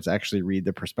stock markets actually read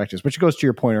the prospectus? Which goes to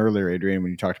your point earlier, Adrian,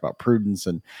 when you talked about prudence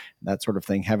and that sort of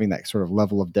thing, having that sort of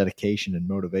level of dedication and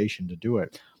motivation to do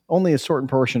it. Only a certain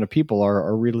portion of people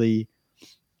are really,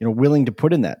 willing to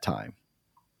put in that time.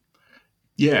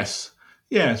 Yes.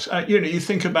 Yes, you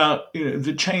think about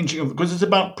the changing of, because it's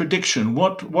about prediction.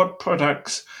 What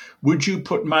products would you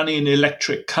put money in?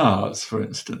 Electric cars, for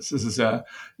instance. This is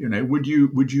would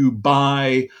you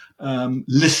buy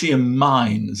lithium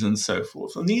mines and so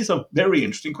forth? And these are very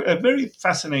interesting, very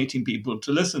fascinating people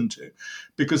to listen to,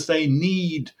 because they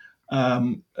need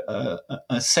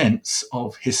a sense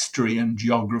of history and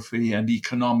geography and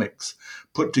economics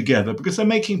put together, because they're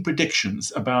making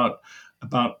predictions about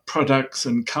products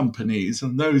and companies,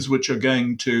 and those which are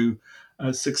going to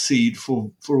succeed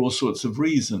for all sorts of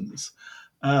reasons.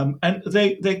 And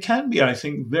they can be, I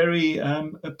think, very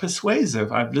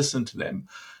persuasive. I've listened to them.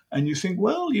 And you think,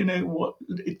 well, you know what?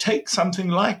 It takes something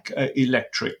like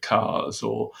electric cars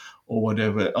or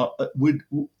whatever.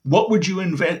 What would you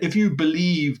invest if you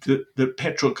believed that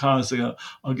petrol cars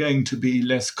are going to be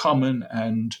less common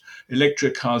and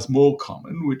electric cars more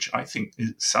common, which I think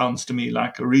sounds to me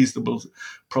like a reasonable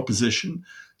proposition.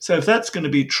 So if that's going to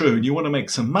be true and you want to make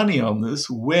some money on this,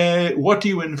 what do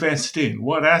you invest in?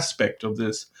 What aspect of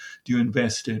this do you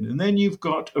invest in? And then you've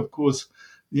got, of course,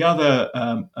 the other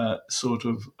sort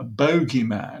of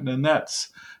bogeyman, and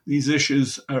that's these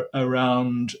issues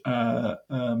around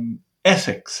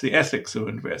ethics, the ethics of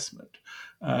investment,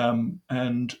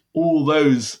 and all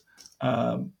those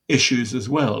issues as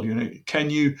well. You know,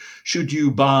 should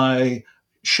you buy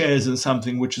shares in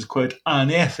something which is, quote,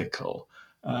 unethical?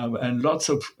 And lots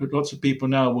of people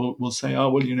now will say, oh,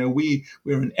 well, you know, we're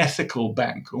an ethical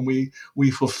bank and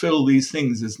we fulfill these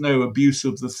things. There's no abuse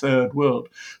of the third world.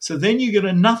 So then you get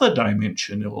another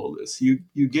dimension of all this.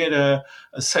 You get a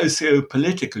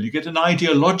socio-political, you get an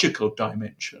ideological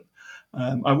dimension.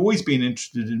 I've always been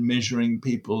interested in measuring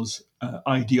people's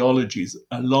ideologies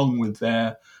along with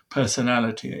their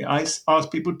personality. I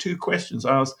ask people two questions.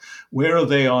 I ask, where are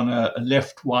they on a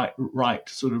left, right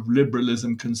sort of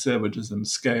liberalism, conservatism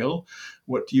scale?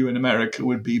 What you in America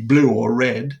would be blue or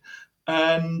red.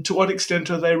 And to what extent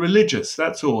are they religious?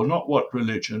 That's all, not what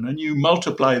religion. And you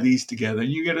multiply these together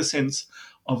and you get a sense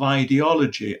of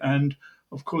ideology. And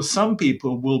of course, some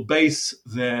people will base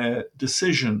their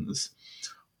decisions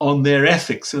on their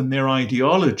ethics and their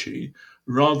ideology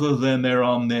rather than they're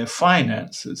on their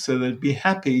finances. So they'd be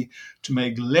happy to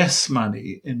make less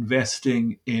money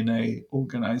investing in a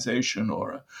organization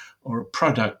or a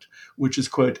product which is,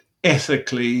 quote,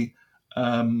 ethically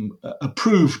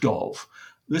approved of.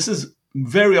 This is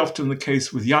very often the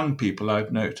case with young people.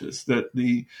 I've noticed that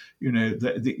you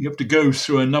have to go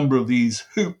through a number of these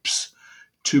hoops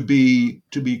to be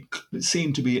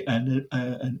seen to be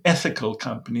an ethical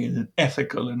company and an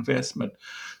ethical investment.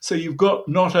 So you've got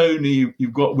not only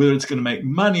whether it's going to make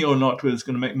money or not, whether it's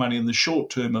going to make money in the short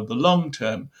term or the long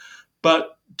term,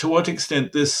 but to what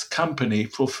extent this company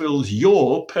fulfills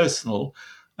your personal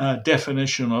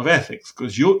definition of ethics.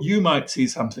 Because you might see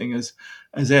something as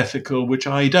ethical, which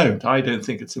I don't. I don't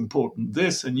think it's important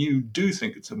this, and you do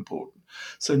think it's important.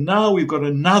 So now we've got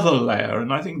another layer,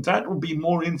 and I think that will be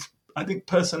more I think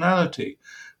personality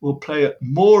will play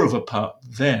more of a part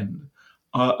then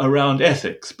around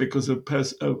ethics, because of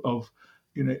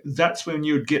that's when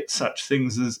you'd get such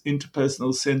things as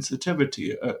interpersonal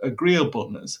sensitivity,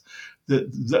 agreeableness.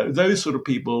 Those sort of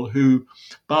people who,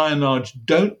 by and large,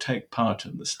 don't take part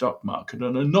in the stock market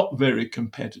and are not very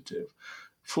competitive.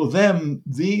 For them,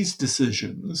 these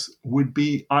decisions would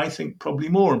be, I think, probably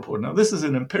more important. Now, this is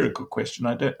an empirical question.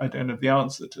 I don't have the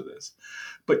answer to this.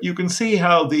 But you can see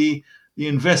how the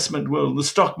investment world, the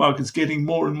stock market, is getting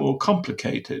more and more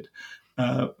complicated,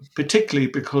 particularly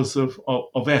because of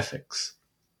ethics.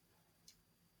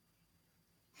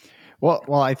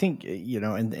 Well, I think,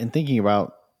 in thinking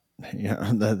about,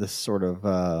 this sort of,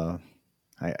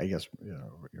 I guess,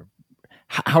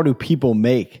 how do people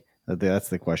make? That's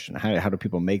the question. How do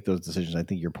people make those decisions? I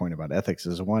think your point about ethics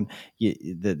is one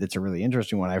that's a really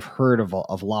interesting one. I've heard of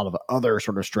a lot of other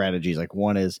sort of strategies. Like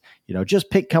one is,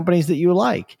 just pick companies that you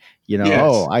like. Yes.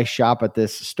 Oh, I shop at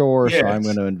this store, yes, so I'm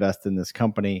going to invest in this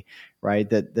company, right?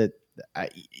 I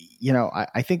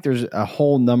think there's a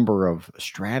whole number of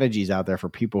strategies out there for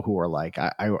people who are like,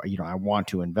 I want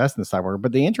to invest in the stock market.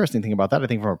 But the interesting thing about that, I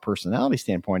think, from a personality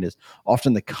standpoint, is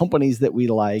often the companies that we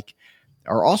like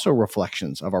are also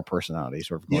reflections of our personality,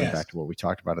 sort of going back to what we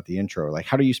talked about at the intro. Like,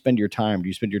 how do you spend your time? Do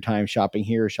you spend your time shopping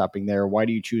here, shopping there? Why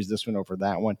do you choose this one over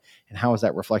that one? And how is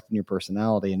that reflecting your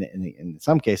personality? And in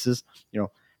some cases,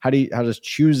 how does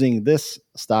choosing this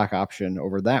stock option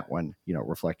over that one,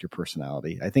 reflect your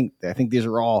personality? I think these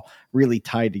are all really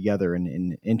tied together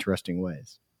in interesting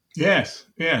ways. Yes,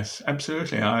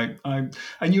 absolutely. And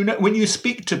when you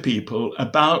speak to people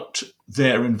about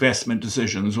their investment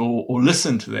decisions or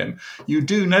listen to them, you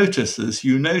do notice this.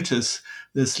 You notice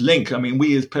this link. I mean,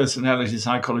 we as personality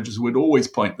psychologists would always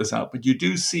point this out, but you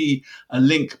do see a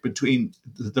link between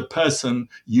the person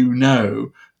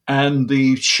and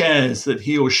the shares that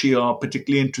he or she are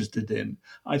particularly interested in.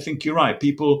 I think you're right.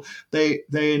 People, they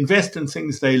invest in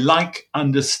things they like,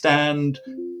 understand,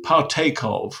 partake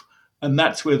of. And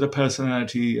that's where the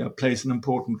personality plays an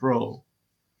important role.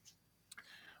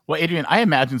 Well, Adrian, I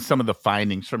imagine some of the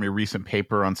findings from your recent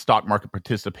paper on stock market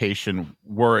participation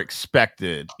were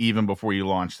expected even before you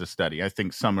launched the study. I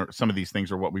think some of these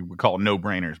things are what we would call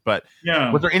no-brainers. But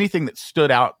was there anything that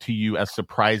stood out to you as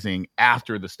surprising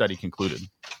after the study concluded?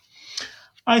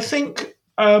 I think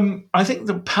I think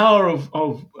the power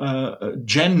of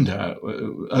gender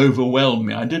overwhelmed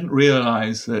me. I didn't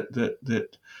realize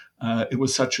that it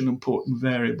was such an important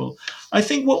variable. I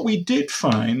think what we did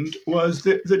find was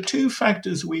that the two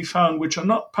factors we found, which are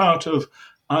not part of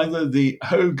either the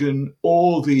Hogan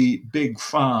or the Big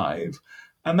Five,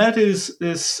 and that is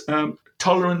this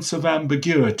tolerance of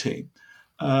ambiguity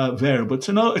variable.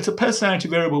 It's a personality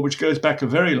variable which goes back a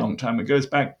very long time. It goes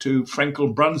back to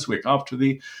Frankel-Brunswick after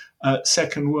the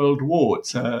Second World War.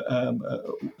 It's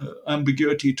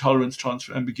ambiguity, tolerance,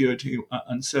 transfer ambiguity,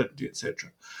 uncertainty,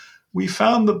 etc. We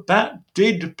found that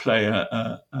did play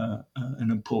an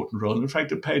important role. In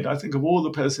fact, it played, I think, of all the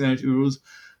personality rules,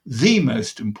 the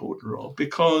most important role,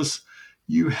 because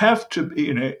you have to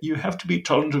be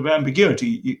tolerant of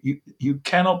ambiguity. You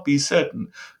cannot be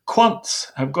certain.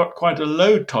 Quants have got quite a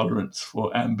low tolerance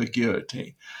for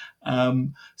ambiguity.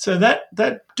 So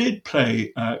that did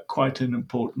play quite an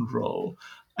important role.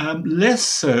 Less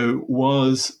so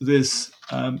was this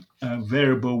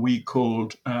variable we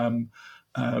called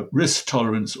risk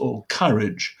tolerance or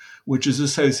courage, which is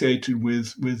associated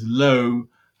with low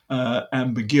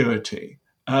ambiguity.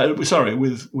 With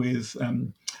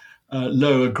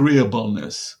low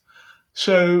agreeableness.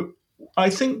 So I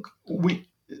think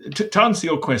to answer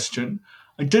your question,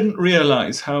 I didn't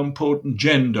realize how important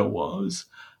gender was.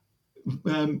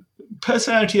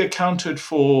 Personality accounted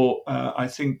for, I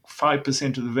think,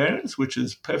 5% of the variance, which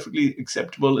is perfectly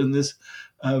acceptable in this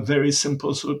very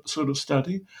simple sort of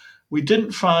study. We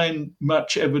didn't find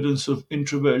much evidence of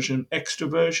introversion,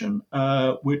 extroversion,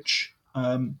 which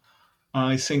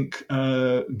I think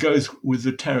goes with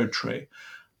the territory.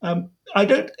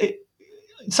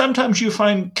 Sometimes you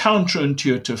find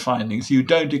counterintuitive findings. You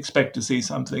don't expect to see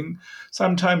something.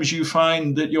 Sometimes you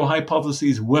find that your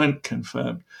hypotheses weren't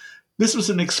confirmed. This was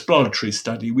an exploratory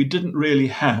study. We didn't really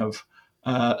have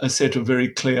a set of very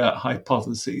clear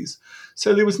hypotheses.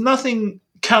 So there was nothing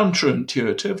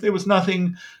counterintuitive. There was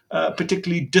nothing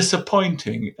particularly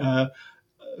disappointing. Au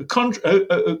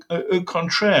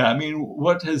contraire, I mean,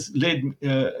 what has led,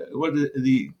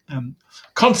 the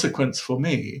consequence for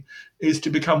me is to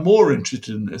become more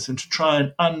interested in this and to try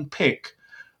and unpick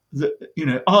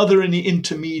are there any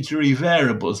intermediary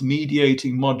variables,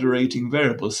 mediating, moderating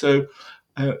variables? So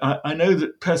I know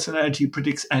that personality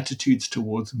predicts attitudes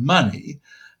towards money,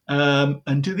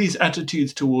 and do these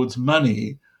attitudes towards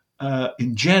money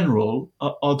in general,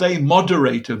 are they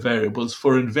moderator variables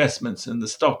for investments in the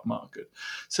stock market?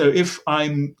 So if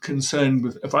I'm concerned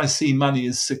with, if I see money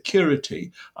as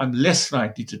security, I'm less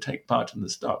likely to take part in the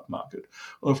stock market.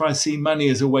 Or if I see money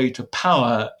as a way to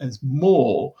power as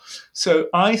more. So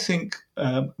I think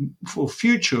for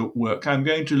future work, I'm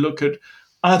going to look at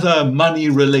other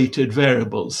money-related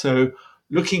variables. So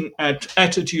looking at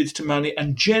attitudes to money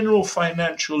and general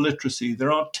financial literacy.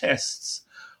 There are tests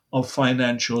of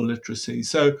financial literacy.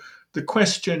 So the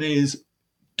question is,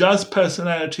 does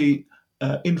personality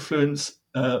influence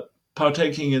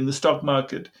partaking in the stock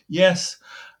market? Yes.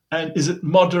 And is it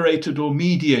moderated or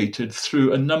mediated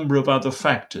through a number of other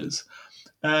factors?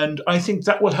 And I think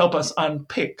that will help us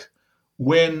unpick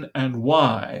when and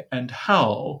why and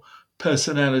how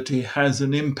personality has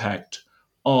an impact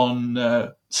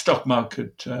on stock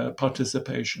market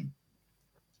participation.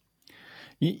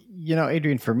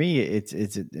 Adrian, for me, it's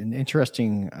an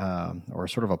interesting or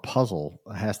sort of a puzzle.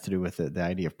 It has to do with the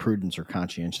idea of prudence or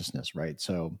conscientiousness, right?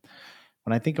 So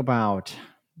when I think about,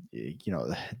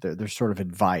 there's sort of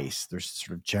advice, there's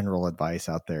sort of general advice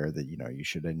out there that, you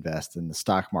should invest in the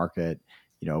stock market,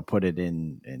 put it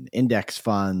in index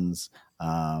funds.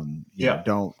 Don't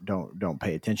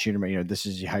pay attention to, this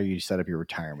is how you set up your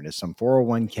retirement. It's some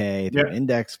 401k, an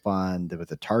index fund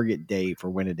with a target date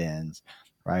for when it ends.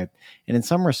 Right. And in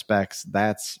some respects,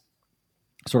 that's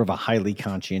sort of a highly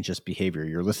conscientious behavior.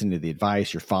 You're listening to the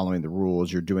advice, you're following the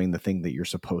rules, you're doing the thing that you're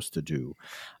supposed to do.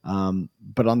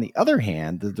 But on the other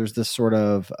hand, there's this sort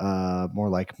of more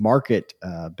like market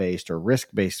based or risk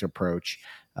based approach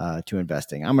to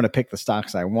investing. I'm going to pick the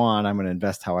stocks I want. I'm going to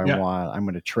invest how I want. I'm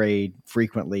going to trade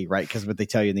frequently, right? Because what they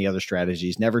tell you in the other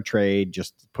strategies, never trade,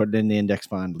 just put it in the index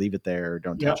fund, leave it there,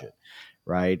 don't touch it.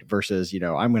 Right. Versus,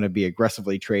 I'm going to be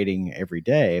aggressively trading every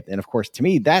day. And of course, to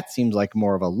me, that seems like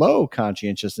more of a low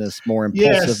conscientiousness, more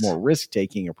impulsive, more risk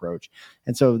taking approach.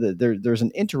 And so there's an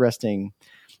interesting,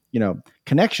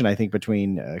 connection, I think,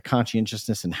 between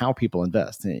conscientiousness and how people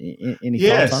invest. Any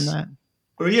thoughts on that?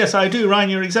 Well, yes, I do, Ryne.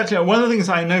 You're exactly right. One of the things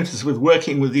I notice with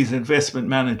working with these investment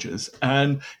managers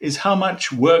is how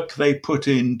much work they put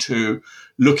into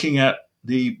looking at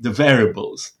the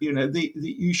variables.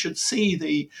 You should see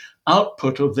the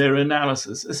output of their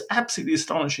analysis. It's absolutely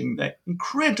astonishing. Their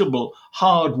incredible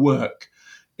hard work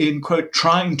in, quote,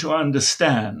 trying to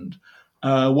understand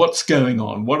what's going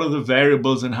on, what are the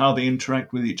variables and how they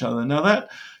interact with each other. Now that,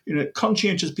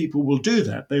 conscientious people will do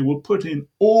that. They will put in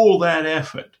all that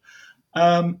effort.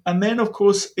 And then, of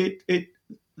course,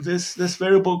 this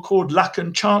variable called luck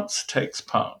and chance takes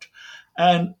part.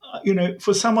 And,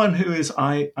 for someone who is,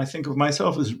 I think of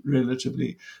myself as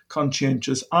relatively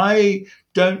conscientious, I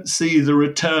don't see the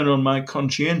return on my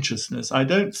conscientiousness. I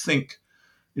don't think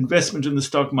investment in the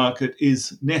stock market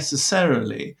is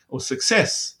necessarily, or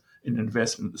success in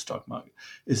investment in the stock market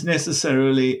is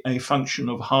necessarily a function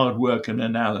of hard work and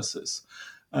analysis.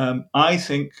 I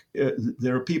think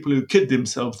there are people who kid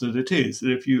themselves that it is,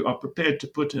 that if you are prepared to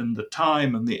put in the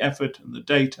time and the effort and the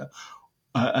data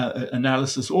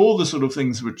analysis, all the sort of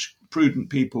things which prudent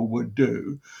people would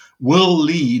do, will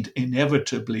lead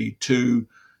inevitably to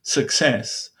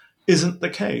success, isn't the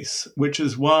case, which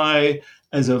is why,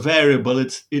 as a variable,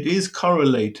 it is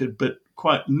correlated, but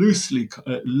quite loosely,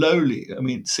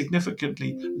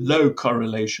 significantly low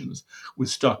correlations with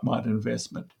stock market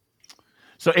investment.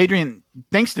 So, Adrian,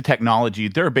 thanks to technology,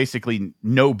 there are basically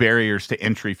no barriers to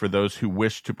entry for those who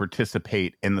wish to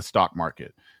participate in the stock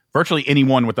market. Virtually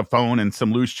anyone with a phone and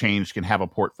some loose change can have a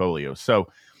portfolio. So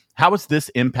how is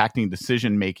this impacting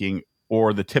decision-making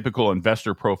or the typical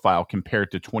investor profile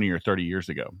compared to 20 or 30 years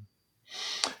ago?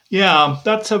 Yeah,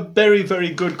 that's a very, very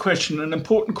good question, an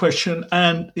important question.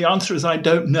 And the answer is I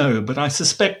don't know, but I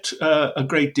suspect a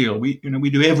great deal. We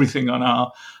do everything on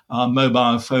our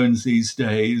mobile phones these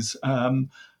days. And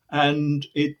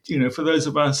it, for those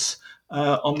of us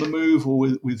on the move or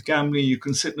with gambling, you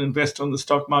can sit and invest on the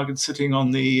stock market, sitting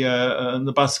on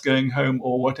the bus going home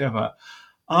or whatever.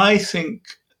 I think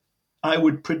I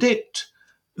would predict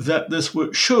that this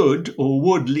should or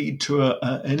would lead to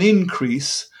an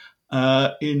increase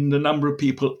in the number of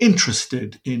people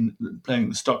interested in playing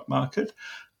the stock market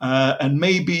and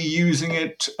maybe using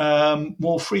it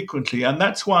more frequently. And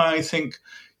that's why I think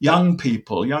young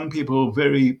people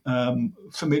very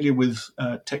familiar with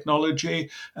technology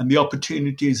and the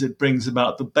opportunities it brings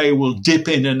about, that they will dip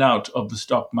in and out of the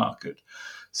stock market.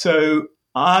 So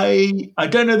I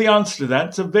don't know the answer to that.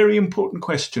 It's a very important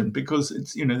question because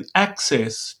it's,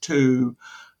 access to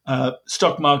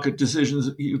stock market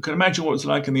decisions. You can imagine what it's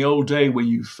like in the old day where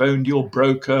you phoned your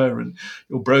broker and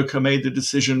your broker made the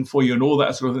decision for you and all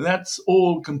that sort of thing. That's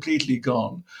all completely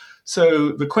gone.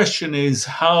 So the question is,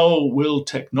 how will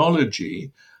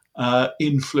technology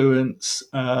influence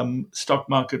stock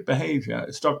market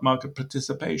behavior, stock market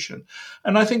participation?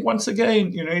 And I think once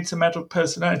again, it's a matter of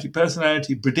personality.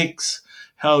 Personality predicts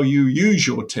how you use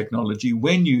your technology,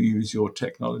 when you use your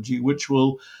technology, which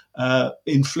will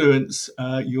influence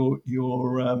your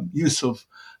use of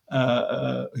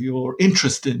your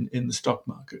interest in the stock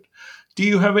market. Do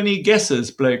you have any guesses,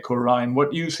 Blake or Ryne,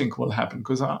 what you think will happen?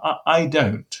 Because I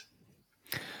don't.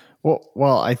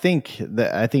 Well, I think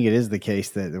it is the case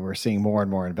that we're seeing more and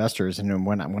more investors, and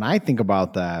when I think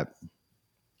about that,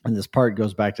 and this part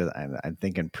goes back to, I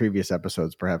think in previous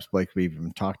episodes, perhaps Blake, we've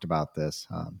even talked about this.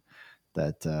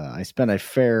 That I spent a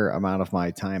fair amount of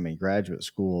my time in graduate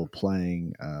school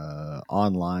playing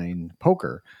online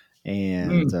poker,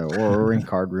 and or in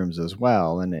card rooms as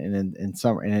well. And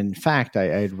in fact, I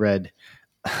had read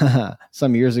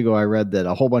some years ago. I read that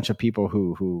a whole bunch of people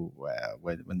who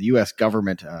when the U.S.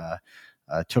 government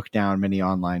took down many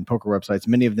online poker websites,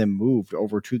 many of them moved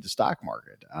over to the stock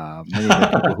market. Many of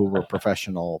the people who were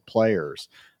professional players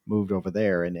moved over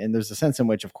there. And there's a sense in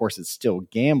which, of course, it's still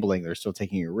gambling. They're still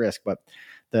taking a risk. But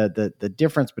the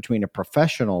difference between a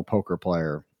professional poker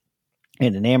player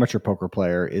and an amateur poker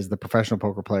player is the professional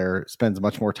poker player spends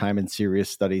much more time in serious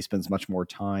study, spends much more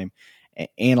time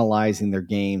analyzing their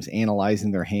games,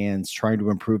 analyzing their hands, trying to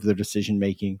improve their decision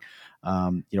making,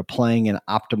 playing in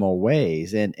optimal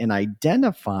ways, and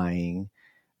identifying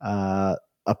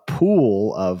a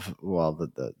pool of,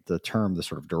 the term, the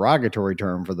sort of derogatory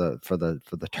term for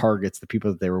the targets, the people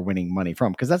that they were winning money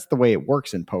from, because that's the way it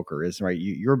works in poker, is right.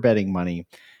 You're betting money,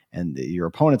 and your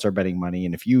opponents are betting money,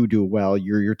 and if you do well,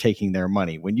 you're taking their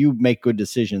money. When you make good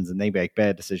decisions and they make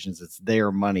bad decisions, it's their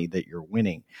money that you're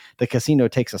winning. The casino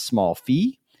takes a small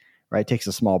fee, right? Takes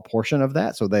a small portion of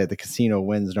that, so the casino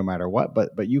wins no matter what.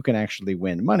 But you can actually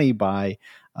win money by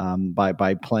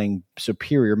playing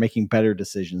superior, making better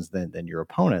decisions than your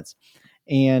opponents.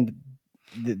 And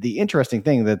the interesting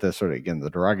thing that the sort of, again, the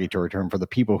derogatory term for the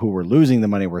people who were losing the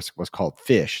money was called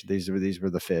fish. These were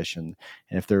the fish, and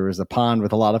if there was a pond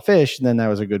with a lot of fish, then that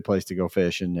was a good place to go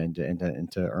fish and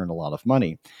to earn a lot of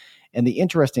money. And the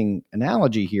interesting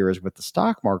analogy here is with the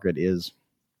stock market is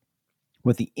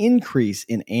with the increase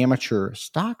in amateur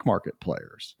stock market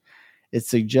players it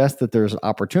suggests that there's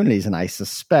opportunities. And I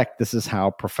suspect this is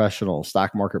how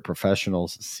stock market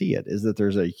professionals see it, is that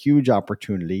there's a huge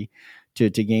opportunity to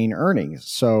gain earnings.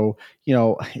 So,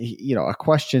 a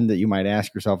question that you might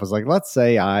ask yourself is like, let's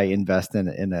say I invest in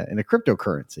a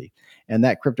cryptocurrency, and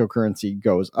that cryptocurrency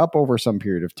goes up over some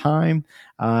period of time.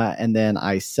 And then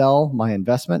I sell my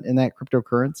investment in that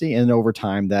cryptocurrency, and over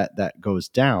time that goes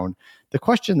down. The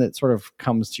question that sort of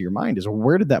comes to your mind is, well,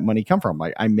 where did that money come from?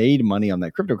 I made money on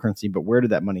that cryptocurrency, but where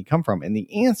did that money come from? And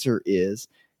the answer is,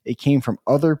 it came from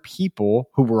other people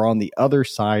who were on the other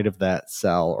side of that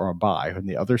sell or buy, on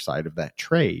the other side of that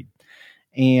trade.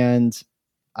 And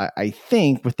I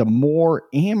think with the more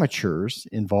amateurs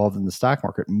involved in the stock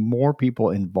market, more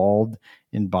people involved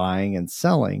in buying and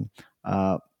selling,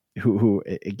 who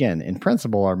again, in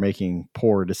principle, are making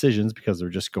poor decisions because they're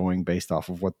just going based off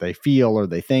of what they feel or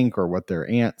they think or what their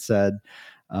aunt said,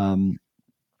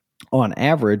 on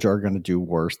average, are going to do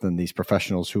worse than these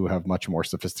professionals who have much more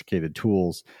sophisticated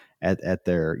tools at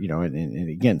their, and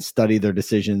again, study their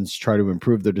decisions, try to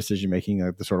improve their decision making,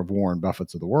 like the sort of Warren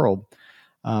Buffetts of the world.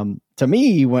 To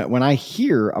me, when I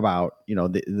hear about,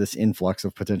 this influx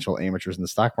of potential amateurs in the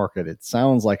stock market, it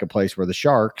sounds like a place where the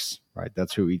sharks, right?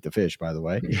 That's who eat the fish, by the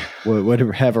way, would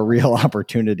have a real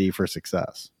opportunity for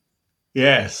success.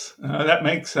 Yes, that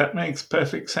makes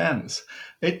perfect sense.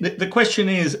 The question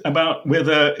is about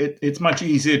whether it's much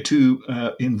easier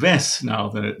to invest now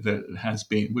than it has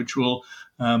been, which will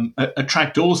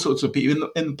attract all sorts of people.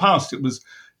 In the past, it was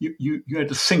you had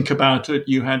to think about it,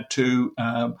 you had to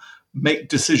make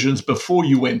decisions before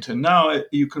you went, and now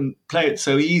you can play it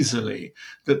so easily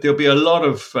that there'll be a lot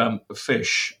of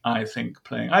fish, I think,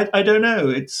 playing. I don't know.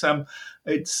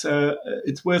 It's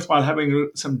worthwhile having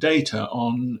some data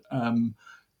on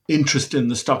interest in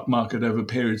the stock market over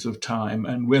periods of time,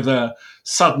 and whether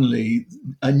suddenly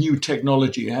a new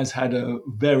technology has had a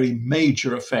very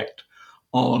major effect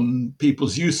on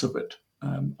people's use of it.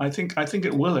 I think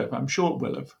it will have. I'm sure it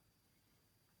will have.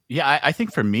 Yeah, I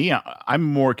think for me, I'm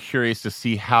more curious to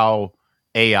see how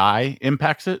AI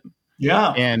impacts it.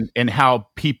 Yeah, and how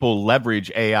people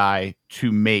leverage AI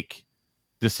to make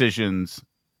decisions.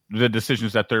 The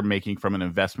decisions that they're making from an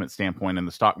investment standpoint in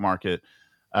the stock market,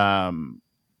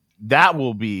 that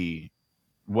will be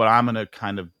what I'm going to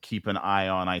kind of keep an eye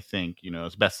on, I think,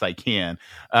 as best I can.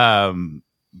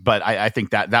 But I think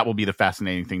that will be the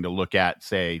fascinating thing to look at,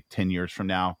 say, 10 years from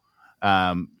now.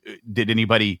 Did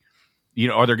anybody,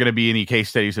 are there going to be any case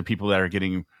studies of people that are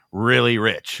getting really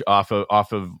rich off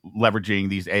of leveraging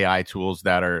these AI tools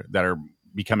that are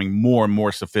becoming more and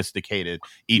more sophisticated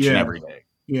each and every day?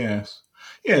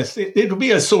 Yes, it will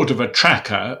be a sort of a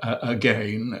tracker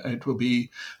again. It will be,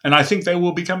 and I think they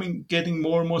will be getting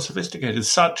more and more sophisticated,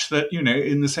 such that,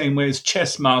 in the same way as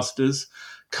chess masters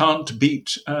can't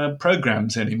beat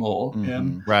programs anymore.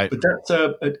 Right. But that's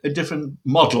a different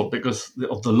model because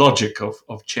of the logic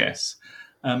of chess.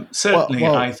 Certainly,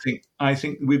 well, I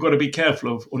think we've got to be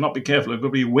careful of, or not be careful, we've got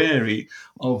to be wary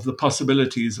of the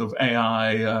possibilities of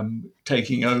AI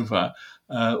taking over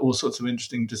all sorts of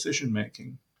interesting decision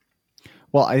making.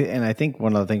 Well, I think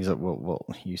one of the things that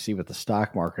you see with the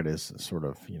stock market is sort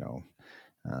of,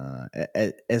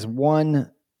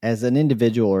 as an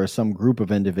individual or some group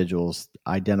of individuals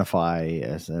identify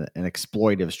as an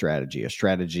exploitive strategy, a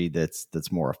strategy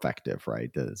that's more effective, right?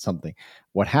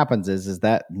 What happens is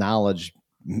that knowledge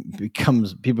people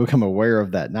become aware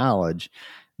of that knowledge,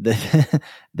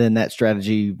 then that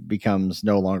strategy becomes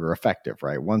no longer effective,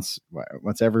 right? Once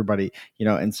everybody,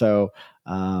 and so,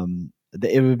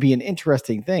 it would be an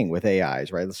interesting thing with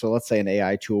AIs, right? So let's say an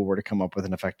AI tool were to come up with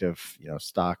an effective,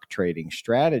 stock trading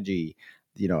strategy,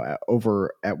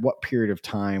 over at what period of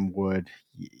time would,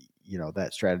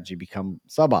 that strategy become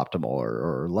suboptimal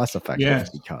or less effective? Yes.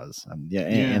 Because,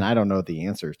 and I don't know the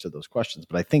answers to those questions,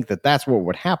 but I think that's what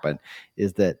would happen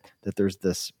is that there's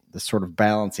this sort of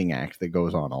balancing act that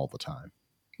goes on all the time.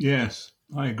 Yes,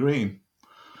 I agree.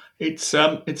 It's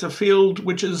a field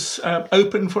which is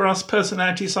open for us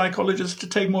personality psychologists to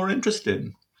take more interest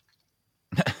in.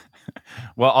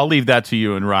 Well, I'll leave that to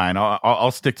you and Ryan.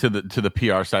 I'll stick to the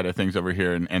PR side of things over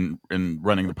here and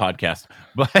running the podcast.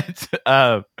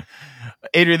 But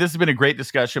Adrian, this has been a great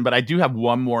discussion. But I do have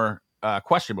one more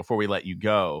question before we let you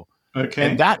go. Okay,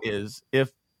 and that is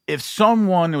if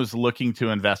someone was looking to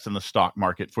invest in the stock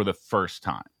market for the first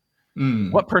time.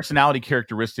 What personality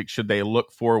characteristics should they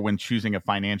look for when choosing a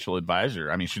financial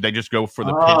advisor? I mean, should they just go for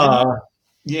the pigeon?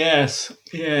 Yes.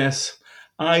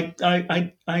 I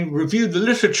reviewed the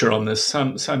literature on this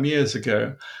some years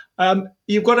ago,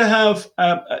 You've got to have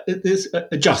this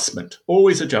adjustment,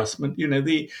 always adjustment.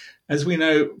 As we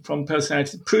know from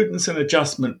personality, prudence and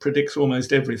adjustment predicts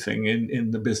almost everything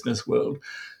in the business world.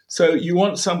 So you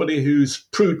want somebody who's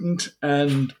prudent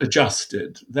and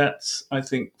adjusted. That's, I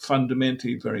think,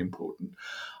 fundamentally very important.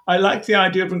 I like the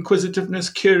idea of inquisitiveness,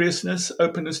 curiousness,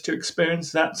 openness to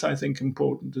experience. That's, I think,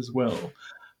 important as well.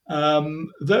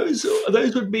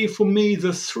 Those would be for me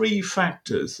the three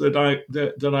factors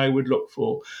that I would look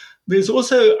for. There's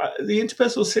also the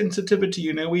interpersonal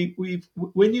sensitivity.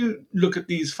 When you look at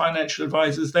these financial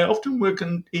advisors, they often work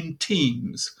in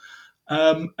teams.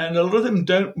 And a lot of them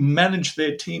don't manage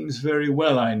their teams very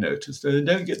well, I noticed. They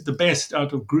don't get the best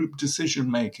out of group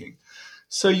decision-making.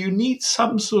 So you need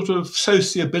some sort of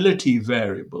sociability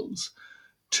variables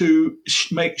to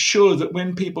make sure that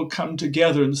when people come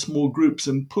together in small groups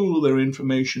and pool their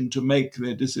information to make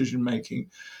their decision-making,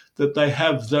 that they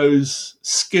have those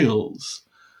skills.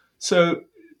 So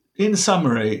in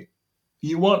summary,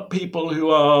 you want people who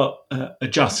are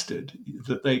adjusted,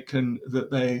 that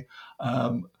they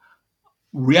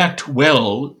react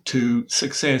well to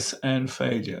success and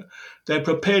failure. They're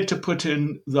prepared to put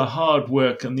in the hard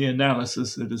work and the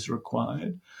analysis that is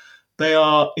required. They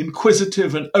are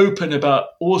inquisitive and open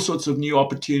about all sorts of new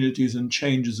opportunities and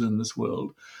changes in this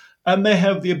world. And they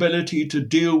have the ability to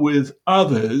deal with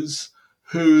others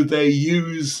who they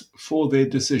use for their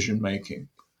decision-making.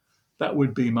 That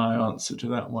would be my answer to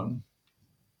that one.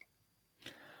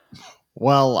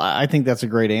 Well, I think that's a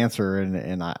great answer,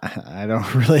 and I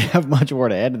don't really have much more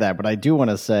to add to that, but I do want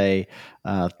to say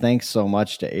thanks so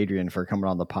much to Adrian for coming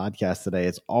on the podcast today.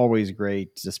 It's always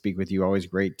great to speak with you, always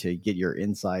great to get your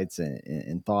insights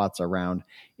and thoughts around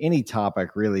any topic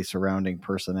really surrounding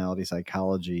personality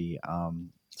psychology.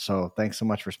 So thanks so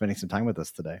much for spending some time with us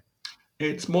today.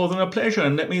 It's more than a pleasure.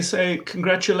 And let me say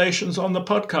congratulations on the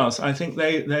podcast. I think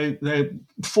they're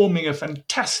forming a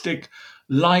fantastic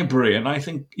library. And I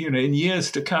think, in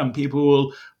years to come,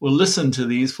 people will listen to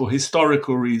these for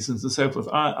historical reasons and so forth.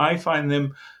 I find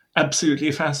them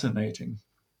absolutely fascinating.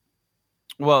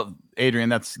 Well, Adrian,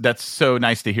 that's so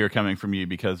nice to hear coming from you,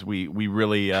 because we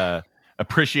really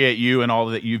appreciate you and all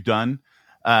that you've done.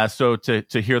 So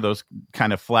to hear those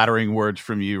kind of flattering words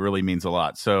from you really means a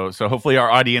lot. So hopefully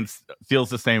our audience feels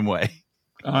the same way.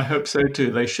 I hope so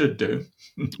too. They should do.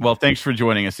 Well, thanks for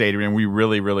joining us, Adrian. We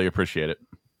really, really appreciate it.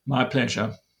 My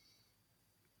pleasure.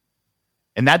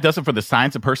 And that does it for the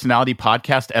Science of Personality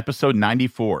podcast, episode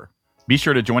 94. Be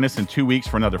sure to join us in 2 weeks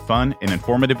for another fun and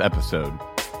informative episode.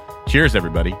 Cheers,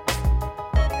 everybody.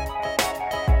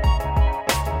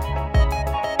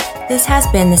 This has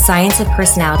been the Science of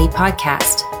Personality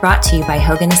podcast, brought to you by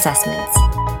Hogan Assessments.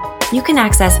 You can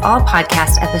access all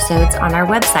podcast episodes on our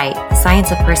website,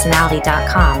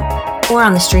 scienceofpersonality.com, or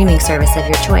on the streaming service of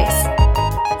your choice.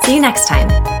 See you next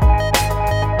time.